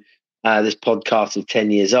time this podcast is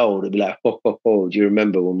 10 years old, it'll be like, do you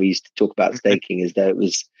remember when we used to talk about staking as though it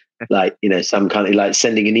was like some kind of like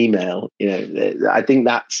sending an email? I think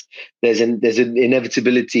there's an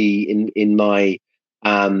inevitability in my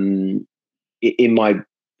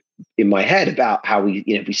head about how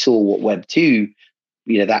we saw what Web 2,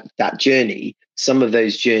 that journey. Some of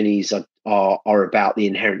those journeys are about the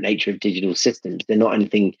inherent nature of digital systems. They're not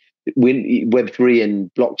anything. When Web 3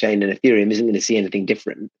 and blockchain and Ethereum isn't going to see anything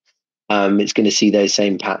different. It's going to see those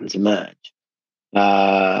same patterns emerge.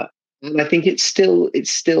 And I think it's still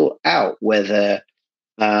out whether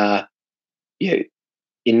in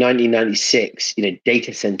 1996,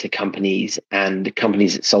 data center companies and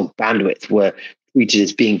companies that sold bandwidth were treated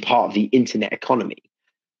as being part of the internet economy.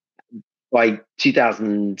 By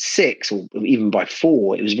 2006, or even by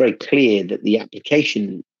 2004, it was very clear that the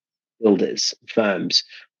application builders, firms,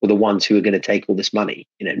 were the ones who were going to take all this money.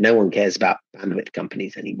 No one cares about bandwidth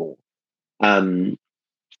companies anymore. And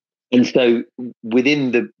so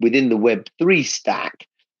within the Web3 stack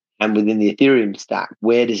and within the Ethereum stack,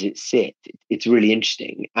 where does it sit? It's really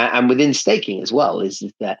interesting. And within staking as well, is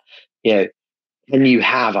that, can you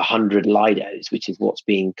have 100 Lidos, which is what's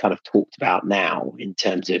being kind of talked about now in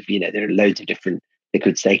terms of, there are loads of different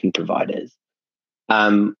liquid staking providers.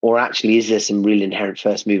 Or actually, is there some real inherent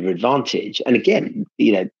first mover advantage? And again,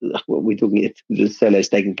 we're talking the solo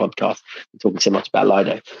staking podcast. We're talking so much about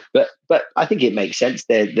Lido, but I think it makes sense.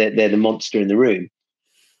 They're the monster in the room.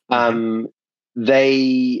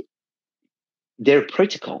 They're a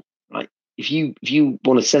protocol, right? If you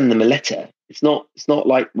want to send them a letter, it's not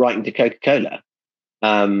like writing to Coca-Cola,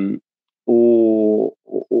 or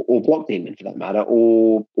Blockdaemon for that matter,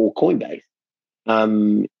 or Coinbase.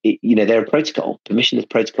 They're a protocol, permissionless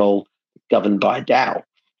protocol governed by a DAO,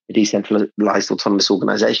 a decentralized autonomous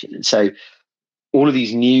organization. And so all of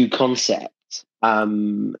these new concepts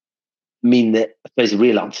mean that, I suppose the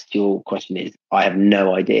real answer to your question is, I have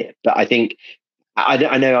no idea. But I think I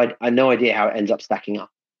have no idea how it ends up stacking up.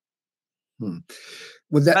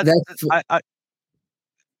 Well,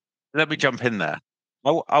 let me jump in there.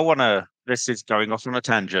 I want to, this is going off on a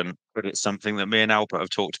tangent, but it's something that me and Albert have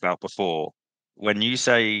talked about before. When you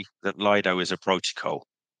say that Lido is a protocol,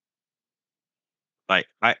 like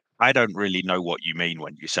I don't really know what you mean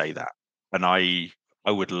when you say that. And I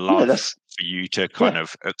would love for you to kind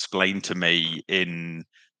of explain to me in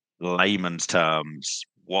layman's terms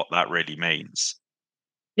what that really means.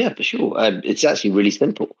 Yeah, for sure. It's actually really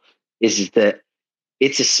simple. Is that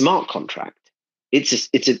it's a smart contract.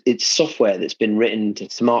 It's software that's been written to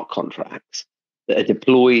smart contracts that are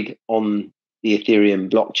deployed on the Ethereum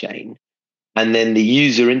blockchain, and then the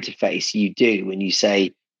user interface you do when you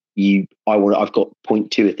say I've got 0.2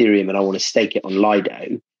 Ethereum and I want to stake it on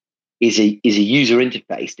Lido is a user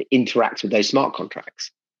interface that interacts with those smart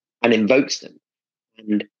contracts and invokes them.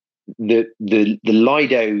 And the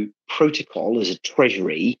Lido protocol as a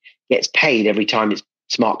treasury gets paid every time its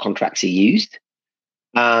smart contracts are used.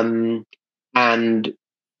 And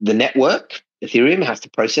the network, Ethereum, has to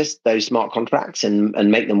process those smart contracts and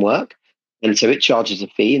make them work. And so it charges a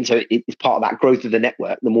fee. And so it's part of that growth of the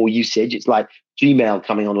network. The more usage, it's like Gmail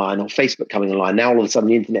coming online or Facebook coming online. Now all of a sudden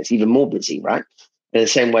the internet's even more busy, right? In the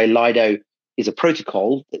same way, Lido is a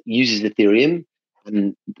protocol that uses Ethereum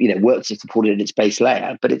and works to support it at its base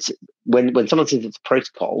layer. But it's when someone says it's a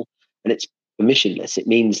protocol and it's permissionless, it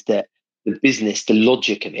means that the business, the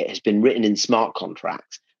logic of it has been written in smart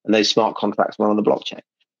contracts, and those smart contracts run on the blockchain.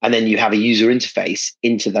 And then you have a user interface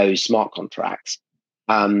into those smart contracts.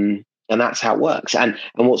 And that's how it works. And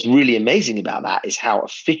what's really amazing about that is how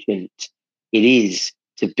efficient it is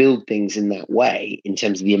to build things in that way in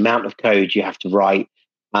terms of the amount of code you have to write,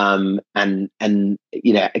 and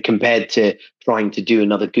compared to trying to do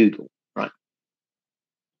another Google, right?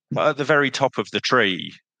 But at the very top of the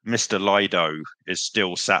tree, Mr. Lido is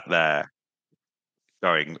still sat there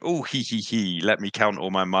going, oh, let me count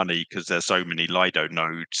all my money because there's so many Lido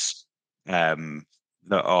nodes that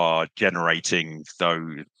are generating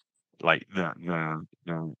those, like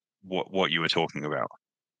what you were talking about.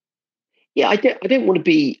 Yeah, I don't want to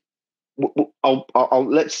be. I'll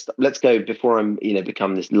let's go before I'm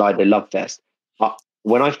become this Lido love fest.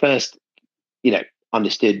 When I first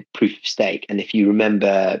understood proof of stake, and if you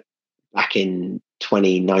remember back in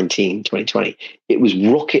 2019, 2020, it was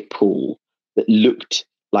Rocket Pool that looked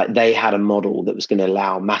like they had a model that was going to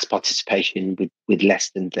allow mass participation with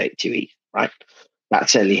less than 32 ETH, right?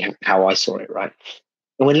 That's certainly how I saw it, right?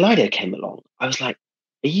 And when Lido came along, I was like,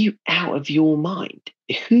 are you out of your mind?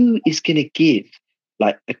 Who is going to give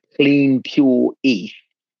like a clean, pure ETH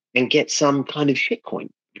and get some kind of shitcoin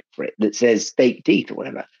for it that says stake ETH or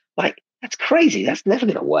whatever? Like, that's crazy. That's never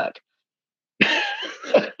going to work.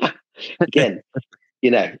 Again,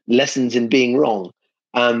 lessons in being wrong.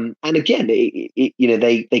 And again,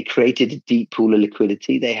 they created a deep pool of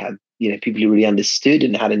liquidity. They had, people who really understood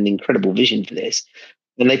and had an incredible vision for this,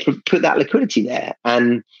 and they put that liquidity there.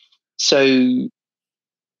 And so,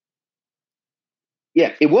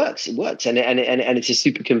 yeah, it works. It works, and it's a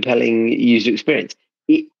super compelling user experience.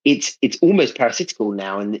 It's almost parasitical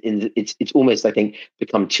now, and it's almost, I think,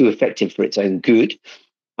 become too effective for its own good.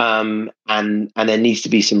 And there needs to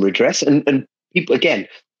be some redress. And people, again,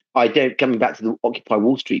 coming back to the Occupy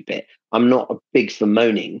Wall Street bit, I'm not big for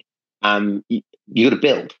moaning. You got to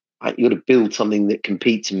build, right? You got to build something that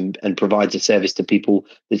competes and provides a service to people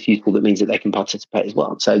that's useful, that means that they can participate as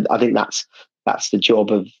well. So I think that's the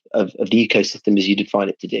job of the ecosystem as you define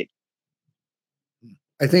it to do.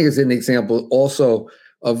 I think it's an example also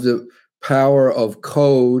of the power of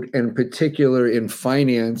code, and in particular in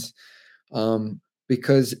finance,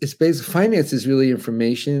 because it's finance is really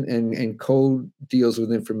information, and code deals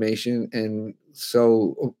with information. And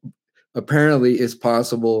so apparently it's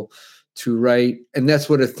possible to write, and that's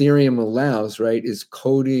what Ethereum allows, right, is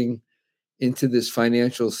coding into this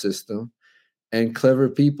financial system. And clever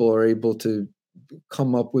people are able to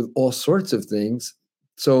come up with all sorts of things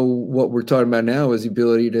So what we're talking about now is the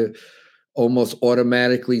ability to almost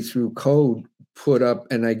automatically through code put up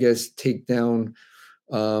and I guess take down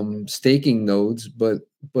staking nodes, but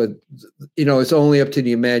it's only up to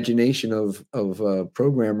the imagination of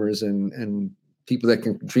programmers and people that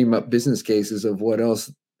can dream up business cases of what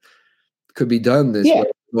else could be done this way.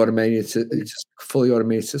 It's just a fully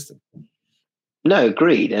automated system. No,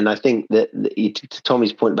 agreed. And I think that to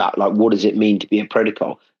Tommy's point about like what does it mean to be a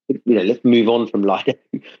protocol? Let's move on from Lido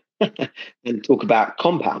and talk about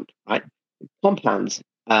Compound, right? Compound's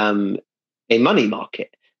a money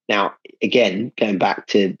market. Now, again, going back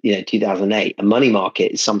to 2008, a money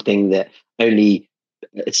market is something that only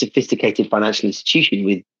a sophisticated financial institution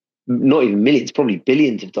with not even millions, probably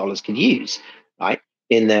billions of dollars could use, right?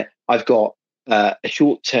 In that I've got a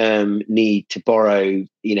short-term need to borrow,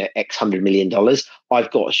 X $100 million.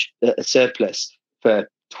 I've got a surplus for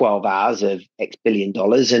 12 hours of X billion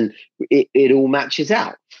dollars, and it all matches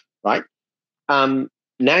out, right?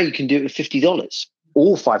 Now you can do it with $50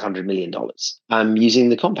 or $500 million using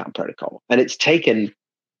the Compound protocol. And it's taken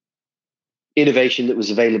innovation that was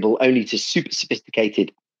available only to super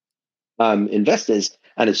sophisticated investors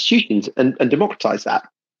and institutions and democratize that.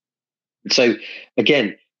 So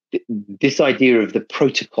again, this idea of the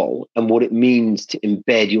protocol and what it means to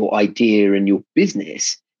embed your idea and your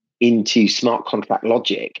business into smart contract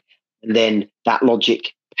logic, and then that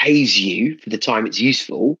logic pays you for the time it's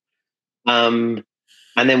useful.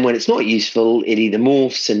 And then when it's not useful, it either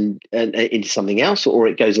morphs and into something else, or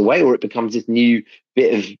it goes away, or it becomes this new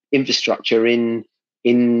bit of infrastructure in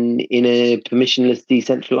a permissionless,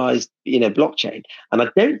 decentralized, blockchain. And I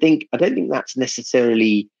don't think that's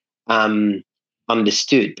necessarily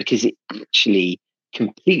understood, because it actually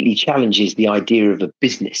completely challenges the idea of a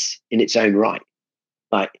business in its own right,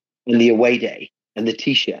 like, and the away day and the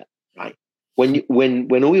T-shirt, right? When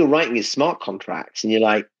all you're writing is smart contracts, and you're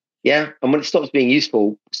like, yeah, and when it stops being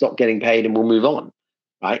useful, stop getting paid, and we'll move on,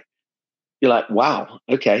 right? You're like, wow,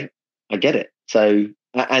 okay, I get it. So,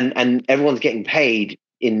 and everyone's getting paid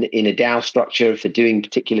in a DAO structure for doing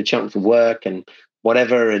particular chunks of work and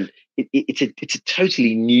whatever, and it's a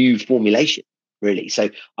totally new formulation, really.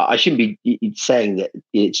 So I shouldn't be saying that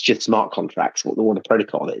it's just smart contracts, what a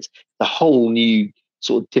protocol is. The whole new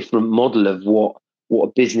sort of different model of what a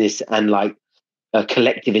business and like a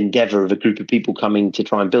collective endeavor of a group of people coming to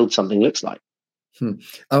try and build something looks like.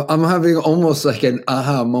 I'm having almost like an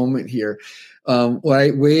aha moment here. Way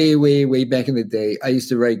back in the day, I used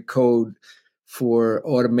to write code for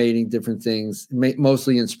automating different things,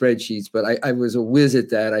 mostly in spreadsheets, but I was a whiz at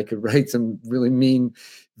that. I could write some really mean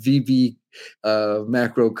VB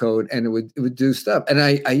macro code, and it would do stuff. And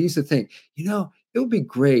I used to think, it would be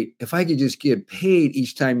great if I could just get paid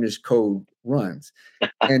each time this code runs.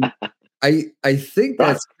 And I think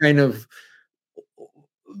that's kind of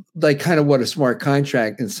what a smart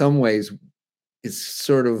contract in some ways is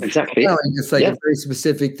sort of. Exactly. It's like a very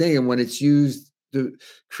specific thing. And when it's used, the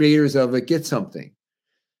creators of it get something.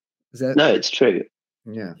 No, it's true.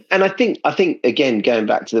 Yeah. And I think again, going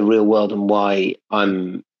back to the real world and why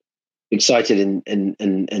I'm excited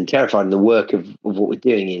and terrified in the work of what we're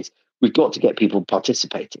doing is we've got to get people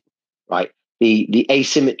participating, right? The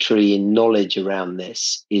asymmetry in knowledge around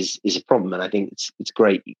this is a problem, and I think it's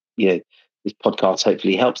great. This podcast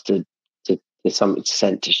hopefully helps to some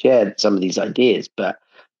extent to share some of these ideas. But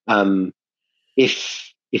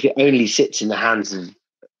if it only sits in the hands of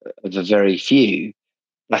a very few,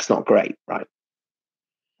 that's not great, right?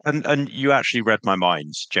 And you actually read my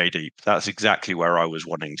mind, JayDeep. That's exactly where I was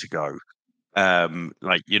wanting to go.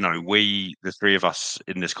 We, the three of us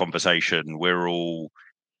in this conversation, we're all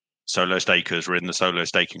solo stakers. We're in the solo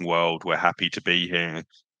staking world. We're happy to be here,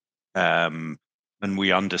 and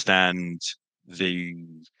we understand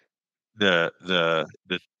the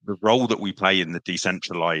role that we play in the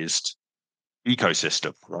decentralized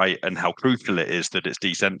ecosystem, right? And how crucial it is that it's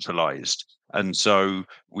decentralized. And so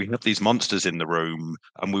we have these monsters in the room,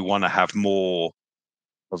 and we want to have more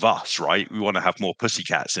of us, right? We want to have more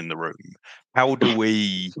pussycats in the room. How do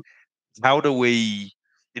we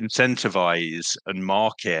incentivize and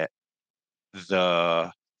market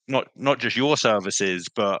the not just your services,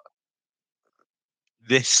 but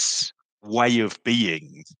this way of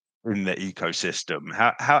being in the ecosystem?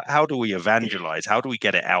 How do we evangelize? How do we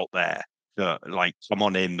get it out there that, like, come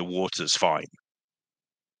on in, the water's fine?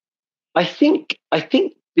 I think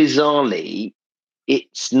bizarrely,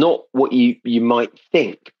 it's not what you might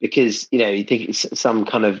think, because you think it's some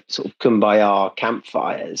kind of sort of kumbaya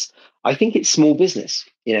campfires. I think it's small business.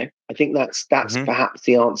 I think that's perhaps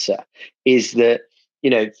the answer, is that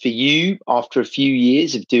for you, after a few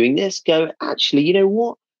years of doing this, go, actually, you know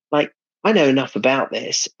what, like, I know enough about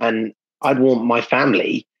this, and I'd want my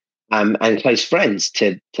family and close friends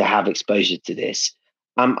to have exposure to this.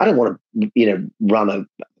 I don't want to, run a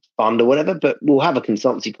fund or whatever, but we'll have a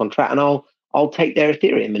consultancy contract, and I'll take their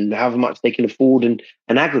Ethereum and however much they can afford and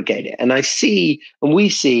aggregate it. And we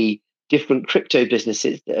see different crypto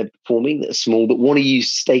businesses that are forming that are small that want to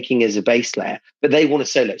use staking as a base layer, but they want a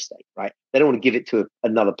solo stake, right? They don't want to give it to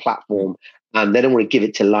another platform, and they don't want to give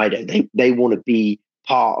it to Lido. They want to be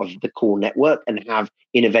part of the core network and have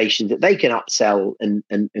innovations that they can upsell and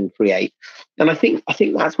create. And I think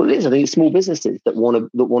that's what it is. I think it's small businesses that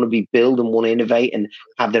want to be build and want to innovate and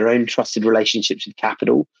have their own trusted relationships with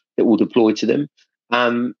capital that will deploy to them.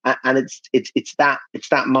 And it's that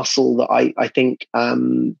muscle that I think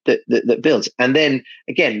that builds. And then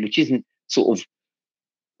again, which isn't sort of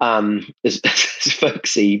as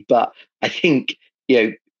folksy, but I think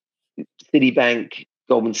Citibank,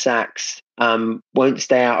 Goldman Sachs won't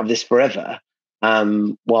stay out of this forever,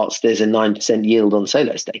 whilst there's a 9% yield on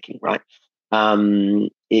solo staking, right?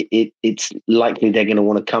 It's likely they're going to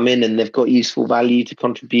want to come in, and they've got useful value to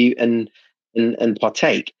contribute and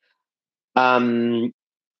partake. And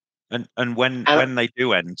when they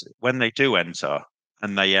do enter,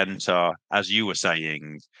 and they enter, as you were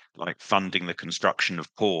saying, like funding the construction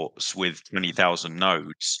of ports with 20,000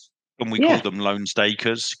 nodes. Can we call them lone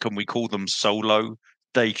stakers? Can we call them solo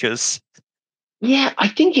stakers? Yeah, I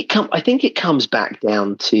think it comes back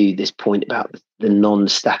down to this point about the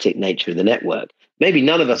non-static nature of the network. Maybe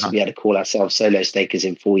none of us will be able to call ourselves solo stakers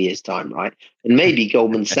in 4 years' time, right? And maybe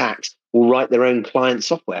Goldman Sachs will write their own client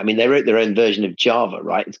software. I mean, they wrote their own version of Java,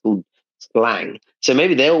 right? It's called Slang. So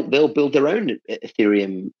maybe they'll build their own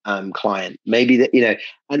Ethereum client. Maybe that,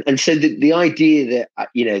 and so the idea that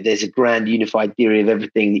there's a grand unified theory of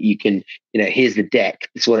everything that you can, here's the deck.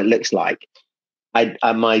 This is what it looks like.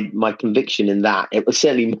 My conviction in that, it was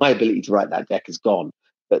certainly my ability to write that deck is gone,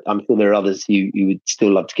 but I'm sure there are others who would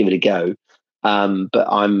still love to give it a go. But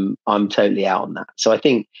I'm totally out on that. So I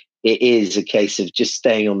think it is a case of just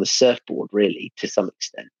staying on the surfboard, really, to some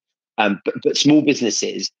extent. But small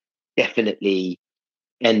businesses definitely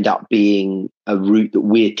end up being a route that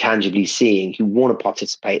we're tangibly seeing, who want to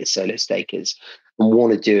participate as solo stakers and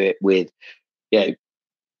want to do it with,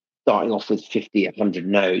 starting off with 50, 100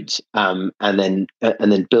 nodes, and then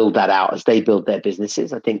build that out as they build their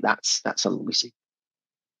businesses. I think that's something we see.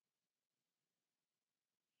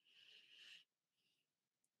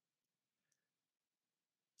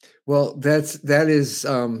 Well, that is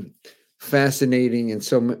fascinating in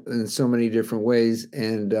so many different ways,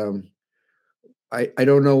 and I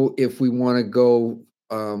don't know if we want to go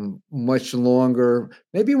much longer.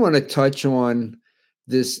 Maybe want to touch on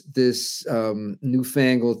this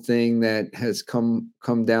newfangled thing that has come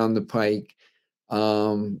down the pike,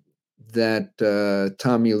 that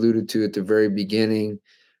Tommy alluded to at the very beginning.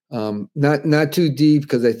 Not too deep,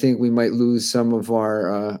 because I think we might lose some of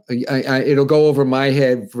our. It'll go over my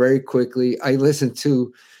head very quickly. I listened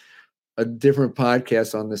to a different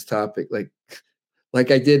podcast on this topic, like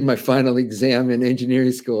I did my final exam in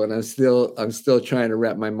engineering school, and I'm still trying to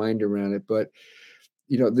wrap my mind around it. But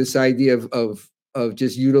this idea of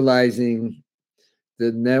just utilizing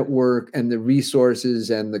the network and the resources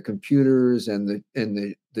and the computers and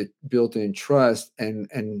the built-in trust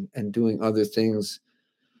and doing other things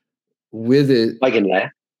with it. Eigen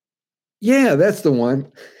layer. Yeah, that's the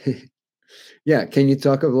one. Yeah, can you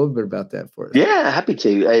talk a little bit about that for us? Yeah, happy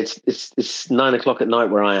to. It's 9:00 at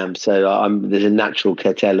night where I am, so there's a natural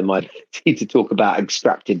curtail in my ability to talk about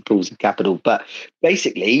extracted pools of capital. But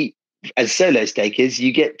basically, as solo stakers,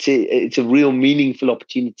 it's a real meaningful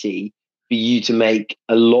opportunity for you to make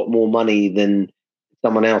a lot more money than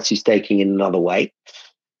someone else who's staking in another way.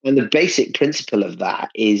 And the basic principle of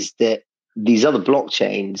that is that these other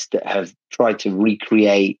blockchains that have tried to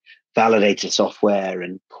recreate validator software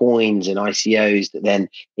and coins and ICOs that then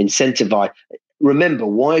incentivize. Remember,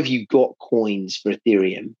 why have you got coins for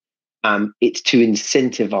Ethereum? It's to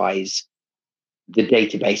incentivize the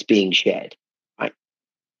database being shared, right?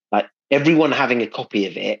 Like everyone having a copy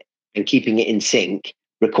of it and keeping it in sync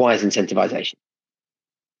requires incentivization.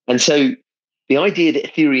 And so the idea that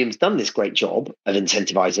Ethereum's done this great job of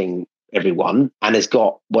incentivizing everyone and has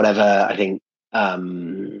got whatever, I think,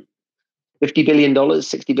 $50 billion,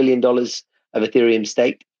 $60 billion of Ethereum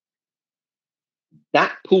staked,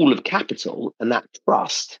 that pool of capital and that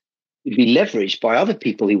trust would be leveraged by other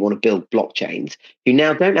people who want to build blockchains, who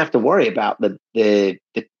now don't have to worry about the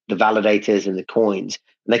validators and the coins.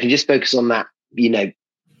 And they can just focus on that,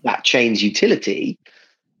 that chain's utility,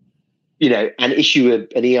 and issue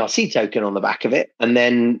an ERC token on the back of it. And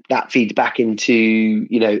then that feeds back into,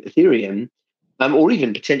 Ethereum. or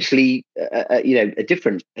even potentially, a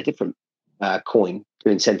different coin to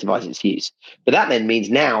incentivize its use. But that then means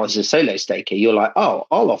now, as a solo staker, you're like, oh,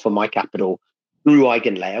 I'll offer my capital through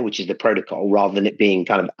EigenLayer, which is the protocol, rather than it being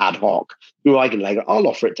kind of ad hoc through EigenLayer. I'll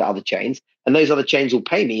offer it to other chains, and those other chains will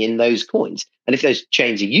pay me in those coins. And if those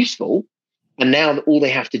chains are useful, and now all they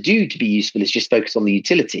have to do to be useful is just focus on the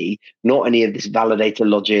utility, not any of this validator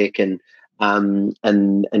logic and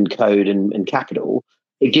code and capital,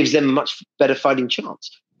 it gives them a much better fighting chance.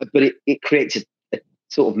 But it creates a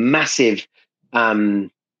sort of massive earning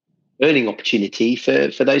opportunity for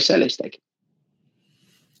those solo stakers.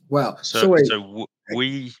 Wow. So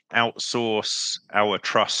we outsource our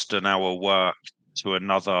trust and our work to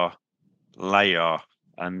another layer,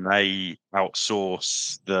 and they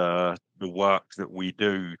outsource the work that we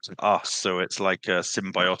do to us. So it's like a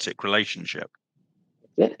symbiotic relationship.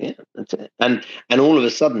 Yeah, that's it. And all of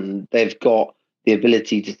a sudden, they've got the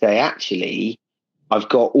ability to say, actually, I've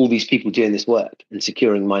got all these people doing this work and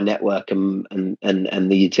securing my network and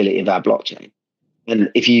the utility of our blockchain.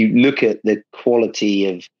 And if you look at the quality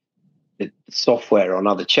of the software on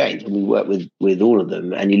other chains, and we work with all of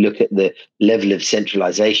them, and you look at the level of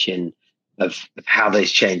centralization of how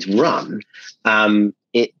those chains run,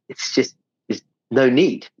 it's just there's no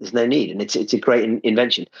need. There's no need, and it's a great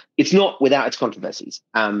invention. It's not without its controversies,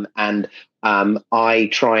 and I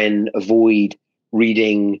try and avoid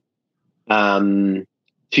reading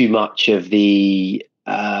too much of the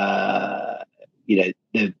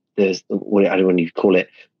what I don't want to call it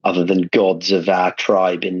other than gods of our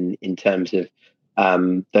tribe in terms of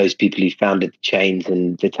those people who founded the chains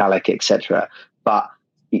and Vitalik, etc. But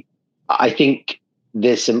I think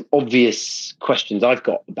there's some obvious questions I've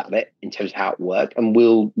got about it in terms of how it works, and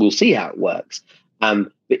we'll see how it works.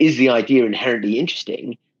 But is the idea inherently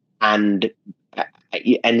interesting and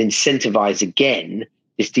incentivize again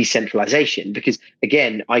this decentralization? Because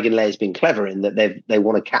again, EigenLayer has been clever in that they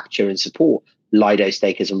want to capture and support Lido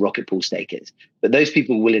stakers and Rocket Pool stakers, but those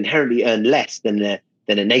people will inherently earn less than a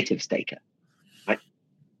native staker, right?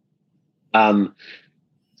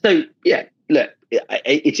 So yeah, look,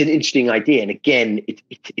 it's an interesting idea, and again,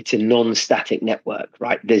 it's a non-static network,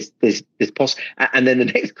 right? There's and then the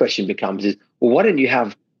next question becomes is, well, why don't you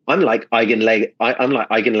have? I'm like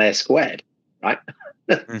EigenLayer squared, right?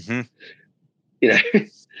 Mm-hmm.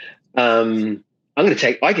 I'm going to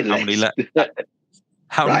take EigenLayer.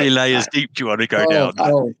 How many layers deep do you want to go down?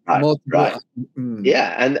 Right.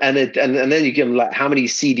 Yeah, and then you give them like, how many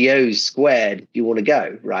CDOs squared do you want to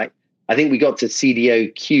go? Right. I think we got to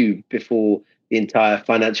CDO cube before the entire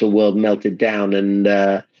financial world melted down and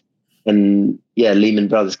Lehman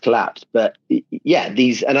Brothers collapsed. But yeah,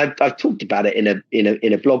 and I've talked about it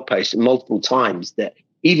in a blog post multiple times that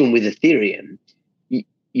even with Ethereum,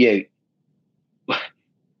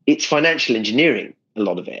 it's financial engineering, a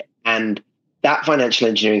lot of it, and that financial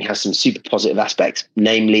engineering has some super positive aspects,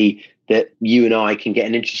 namely that you and I can get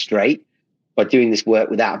an interest rate by doing this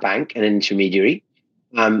work without a bank and an intermediary.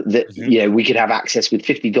 We could have access with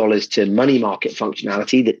 $50 to money market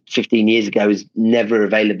functionality that 15 years ago was never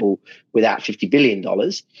available without $50 billion.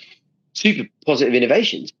 Super positive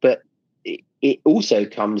innovations, but it also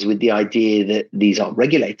comes with the idea that these are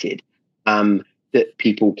regulated, that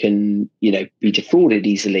people can be defrauded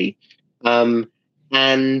easily,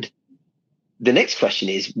 and the next question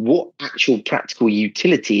is, what actual practical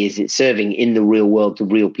utility is it serving in the real world to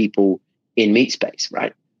real people in meat space,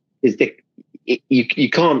 right? You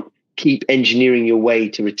can't keep engineering your way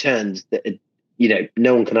to returns that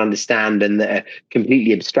no one can understand and that are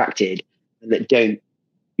completely abstracted and that don't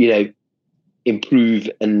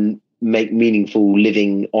improve and make meaningful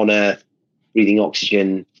living on Earth, breathing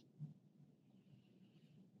oxygen,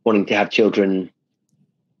 wanting to have children,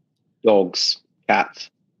 dogs,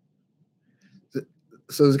 cats.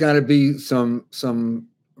 So there's got to be some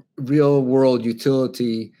real world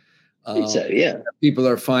utility. People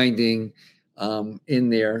are finding in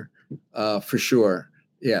there for sure.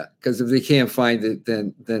 Yeah, because if they can't find it,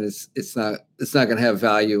 then it's not going to have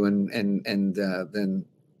value, and then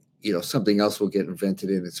something else will get invented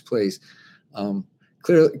in its place.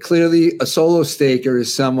 Clearly, a solo staker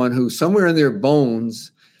is someone who somewhere in their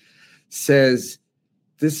bones says,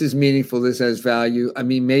 this is meaningful, this has value. I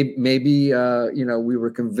mean, maybe we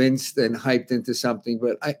were convinced and hyped into something,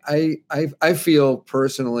 but I feel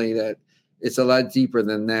personally that it's a lot deeper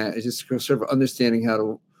than that. It's just sort of understanding how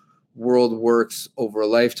the world works over a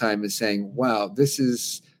lifetime and saying, wow, this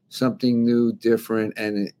is something new, different,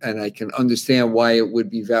 and I can understand why it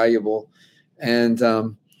would be valuable. And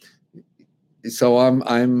so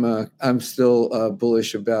I'm still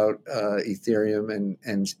bullish about Ethereum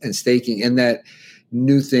and staking, and that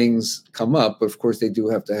new things come up. But of course, they do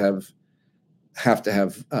have to have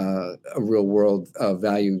a real world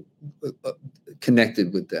value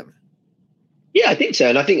connected with them. Yeah, I think so.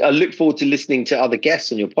 And I think I look forward to listening to other guests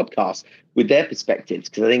on your podcast with their perspectives,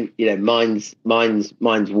 because I think, mine's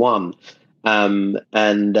one.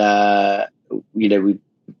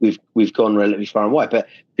 We've gone relatively far and wide. But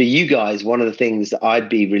for you guys, one of the things that I'd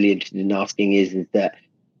be really interested in asking is that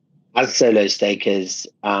as solo stakers,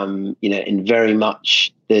 in very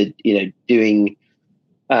much the, doing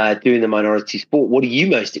the minority sport, what are you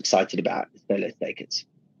most excited about as solo stakers?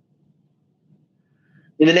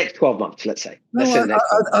 In the next 12 months, let's say.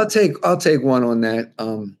 I'll take one on that.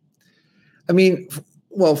 I mean,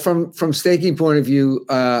 well, from staking point of view,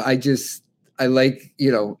 I like,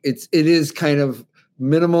 it is kind of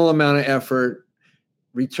minimal amount of effort.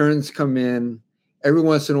 Returns come in. Every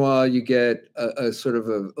once in a while, you get a sort of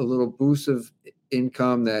a little boost of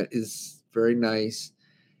income that is very nice.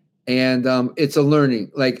 And it's a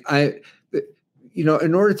learning. Like in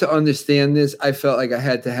order to understand this, I felt like I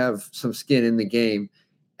had to have some skin in the game.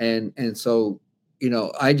 And so,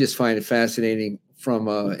 I just find it fascinating from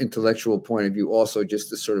an intellectual point of view, also just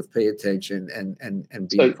to sort of pay attention and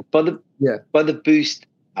be. So by the boost,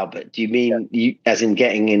 Albert, do you mean you as in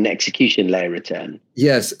getting an execution layer return?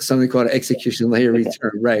 Yes, something called an execution layer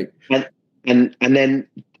return, right? And then,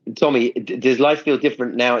 Tommy, does life feel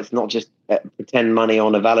different now? It's not just pretend money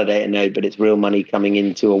on a validator node, but it's real money coming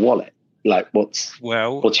into a wallet. Like, what's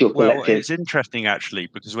your collective? Well, it's interesting actually,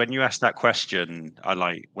 because when you asked that question,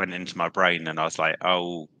 I went into my brain and I was like,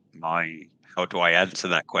 oh my, how do I answer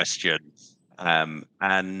that question? And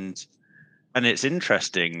it's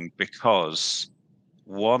interesting because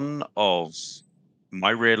one of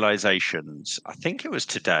my realizations, I think it was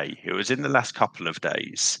today, it was in the last couple of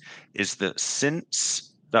days, is that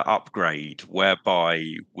since the upgrade whereby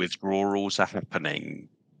withdrawals are happening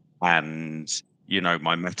and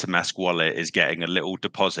my MetaMask wallet is getting a little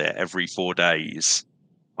deposit every 4 days,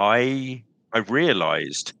 I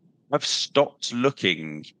realized I've stopped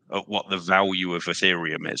looking at what the value of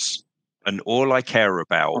Ethereum is. And all I care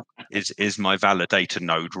about is my validator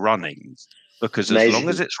node running. Because as long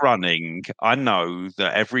as it's running, I know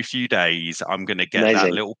that every few days I'm going to get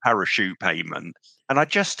that little parachute payment. And I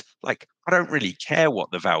just I don't really care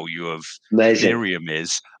what the value of Ethereum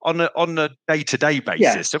is on a day-to-day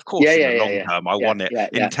basis. Of course, in the long term, I want it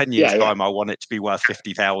in 10 years' time. I want it to be worth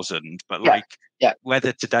 50,000. But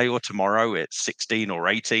whether today or tomorrow it's 16 or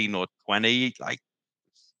 18 or 20,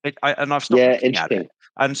 and I've stopped looking at it.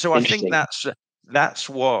 And so I think that's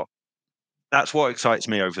what excites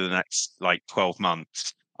me over the next 12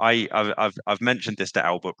 months. I've mentioned this to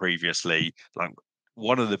Albert previously.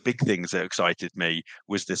 One of the big things that excited me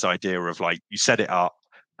was this idea of you set it up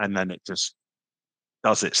and then it just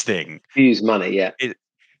does its thing. Use money,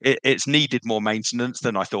 It's needed more maintenance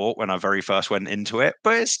than I thought when I very first went into it,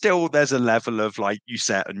 but it's still, there's a level of you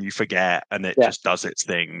set and you forget and it just does its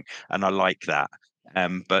thing, and I like that.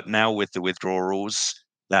 But now with the withdrawals,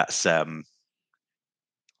 that's I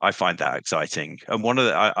find that exciting. And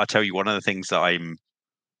I'll tell you, one of the things that I'm,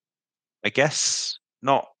 I guess,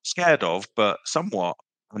 not scared of, but somewhat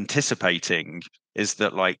anticipating is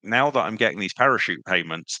that now that I'm getting these parachute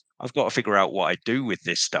payments, I've got to figure out what I do with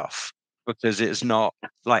this stuff, because it's not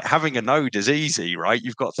having a node is easy, right?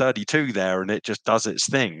 You've got 32 there and it just does its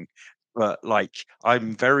thing. But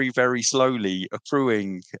I'm very, very slowly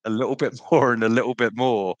accruing a little bit more and a little bit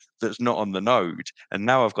more that's not on the node. And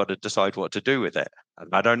now I've got to decide what to do with it.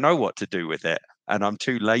 And I don't know what to do with it. And I'm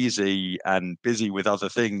too lazy and busy with other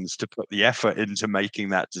things to put the effort into making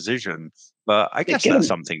that decision. But I guess that's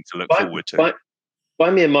something to look forward to. Buy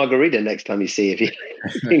me a margarita next time you see if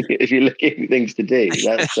you're looking at things to do.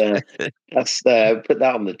 That's put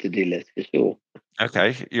that on the to-do list for sure.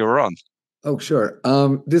 Okay, you're on. Oh, sure.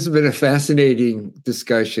 This has been a fascinating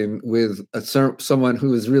discussion with someone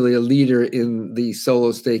who is really a leader in the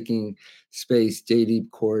solo staking space, JayDeep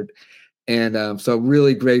Korde. And so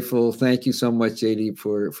really grateful. Thank you so much, JayDeep,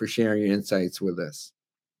 for sharing your insights with us.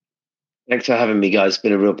 Thanks for having me, guys. It's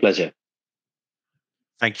been a real pleasure.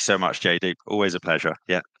 Thank you so much, JayDeep. Always a pleasure.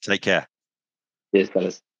 Yeah, take care. Cheers,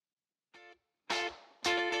 fellas.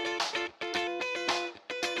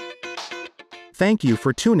 Thank you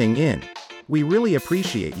for tuning in. We really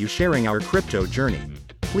appreciate you sharing our crypto journey.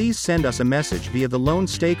 Please send us a message via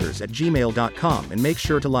thelonestakers@gmail.com and make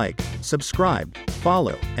sure to subscribe,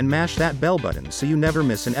 follow, and mash that bell button so you never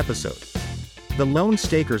miss an episode. The Lone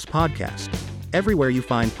Stakers Podcast. Everywhere you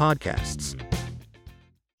find podcasts.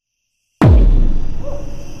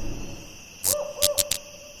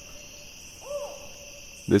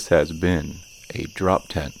 This has been a Drop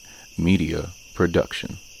Tent Media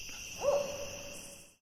production.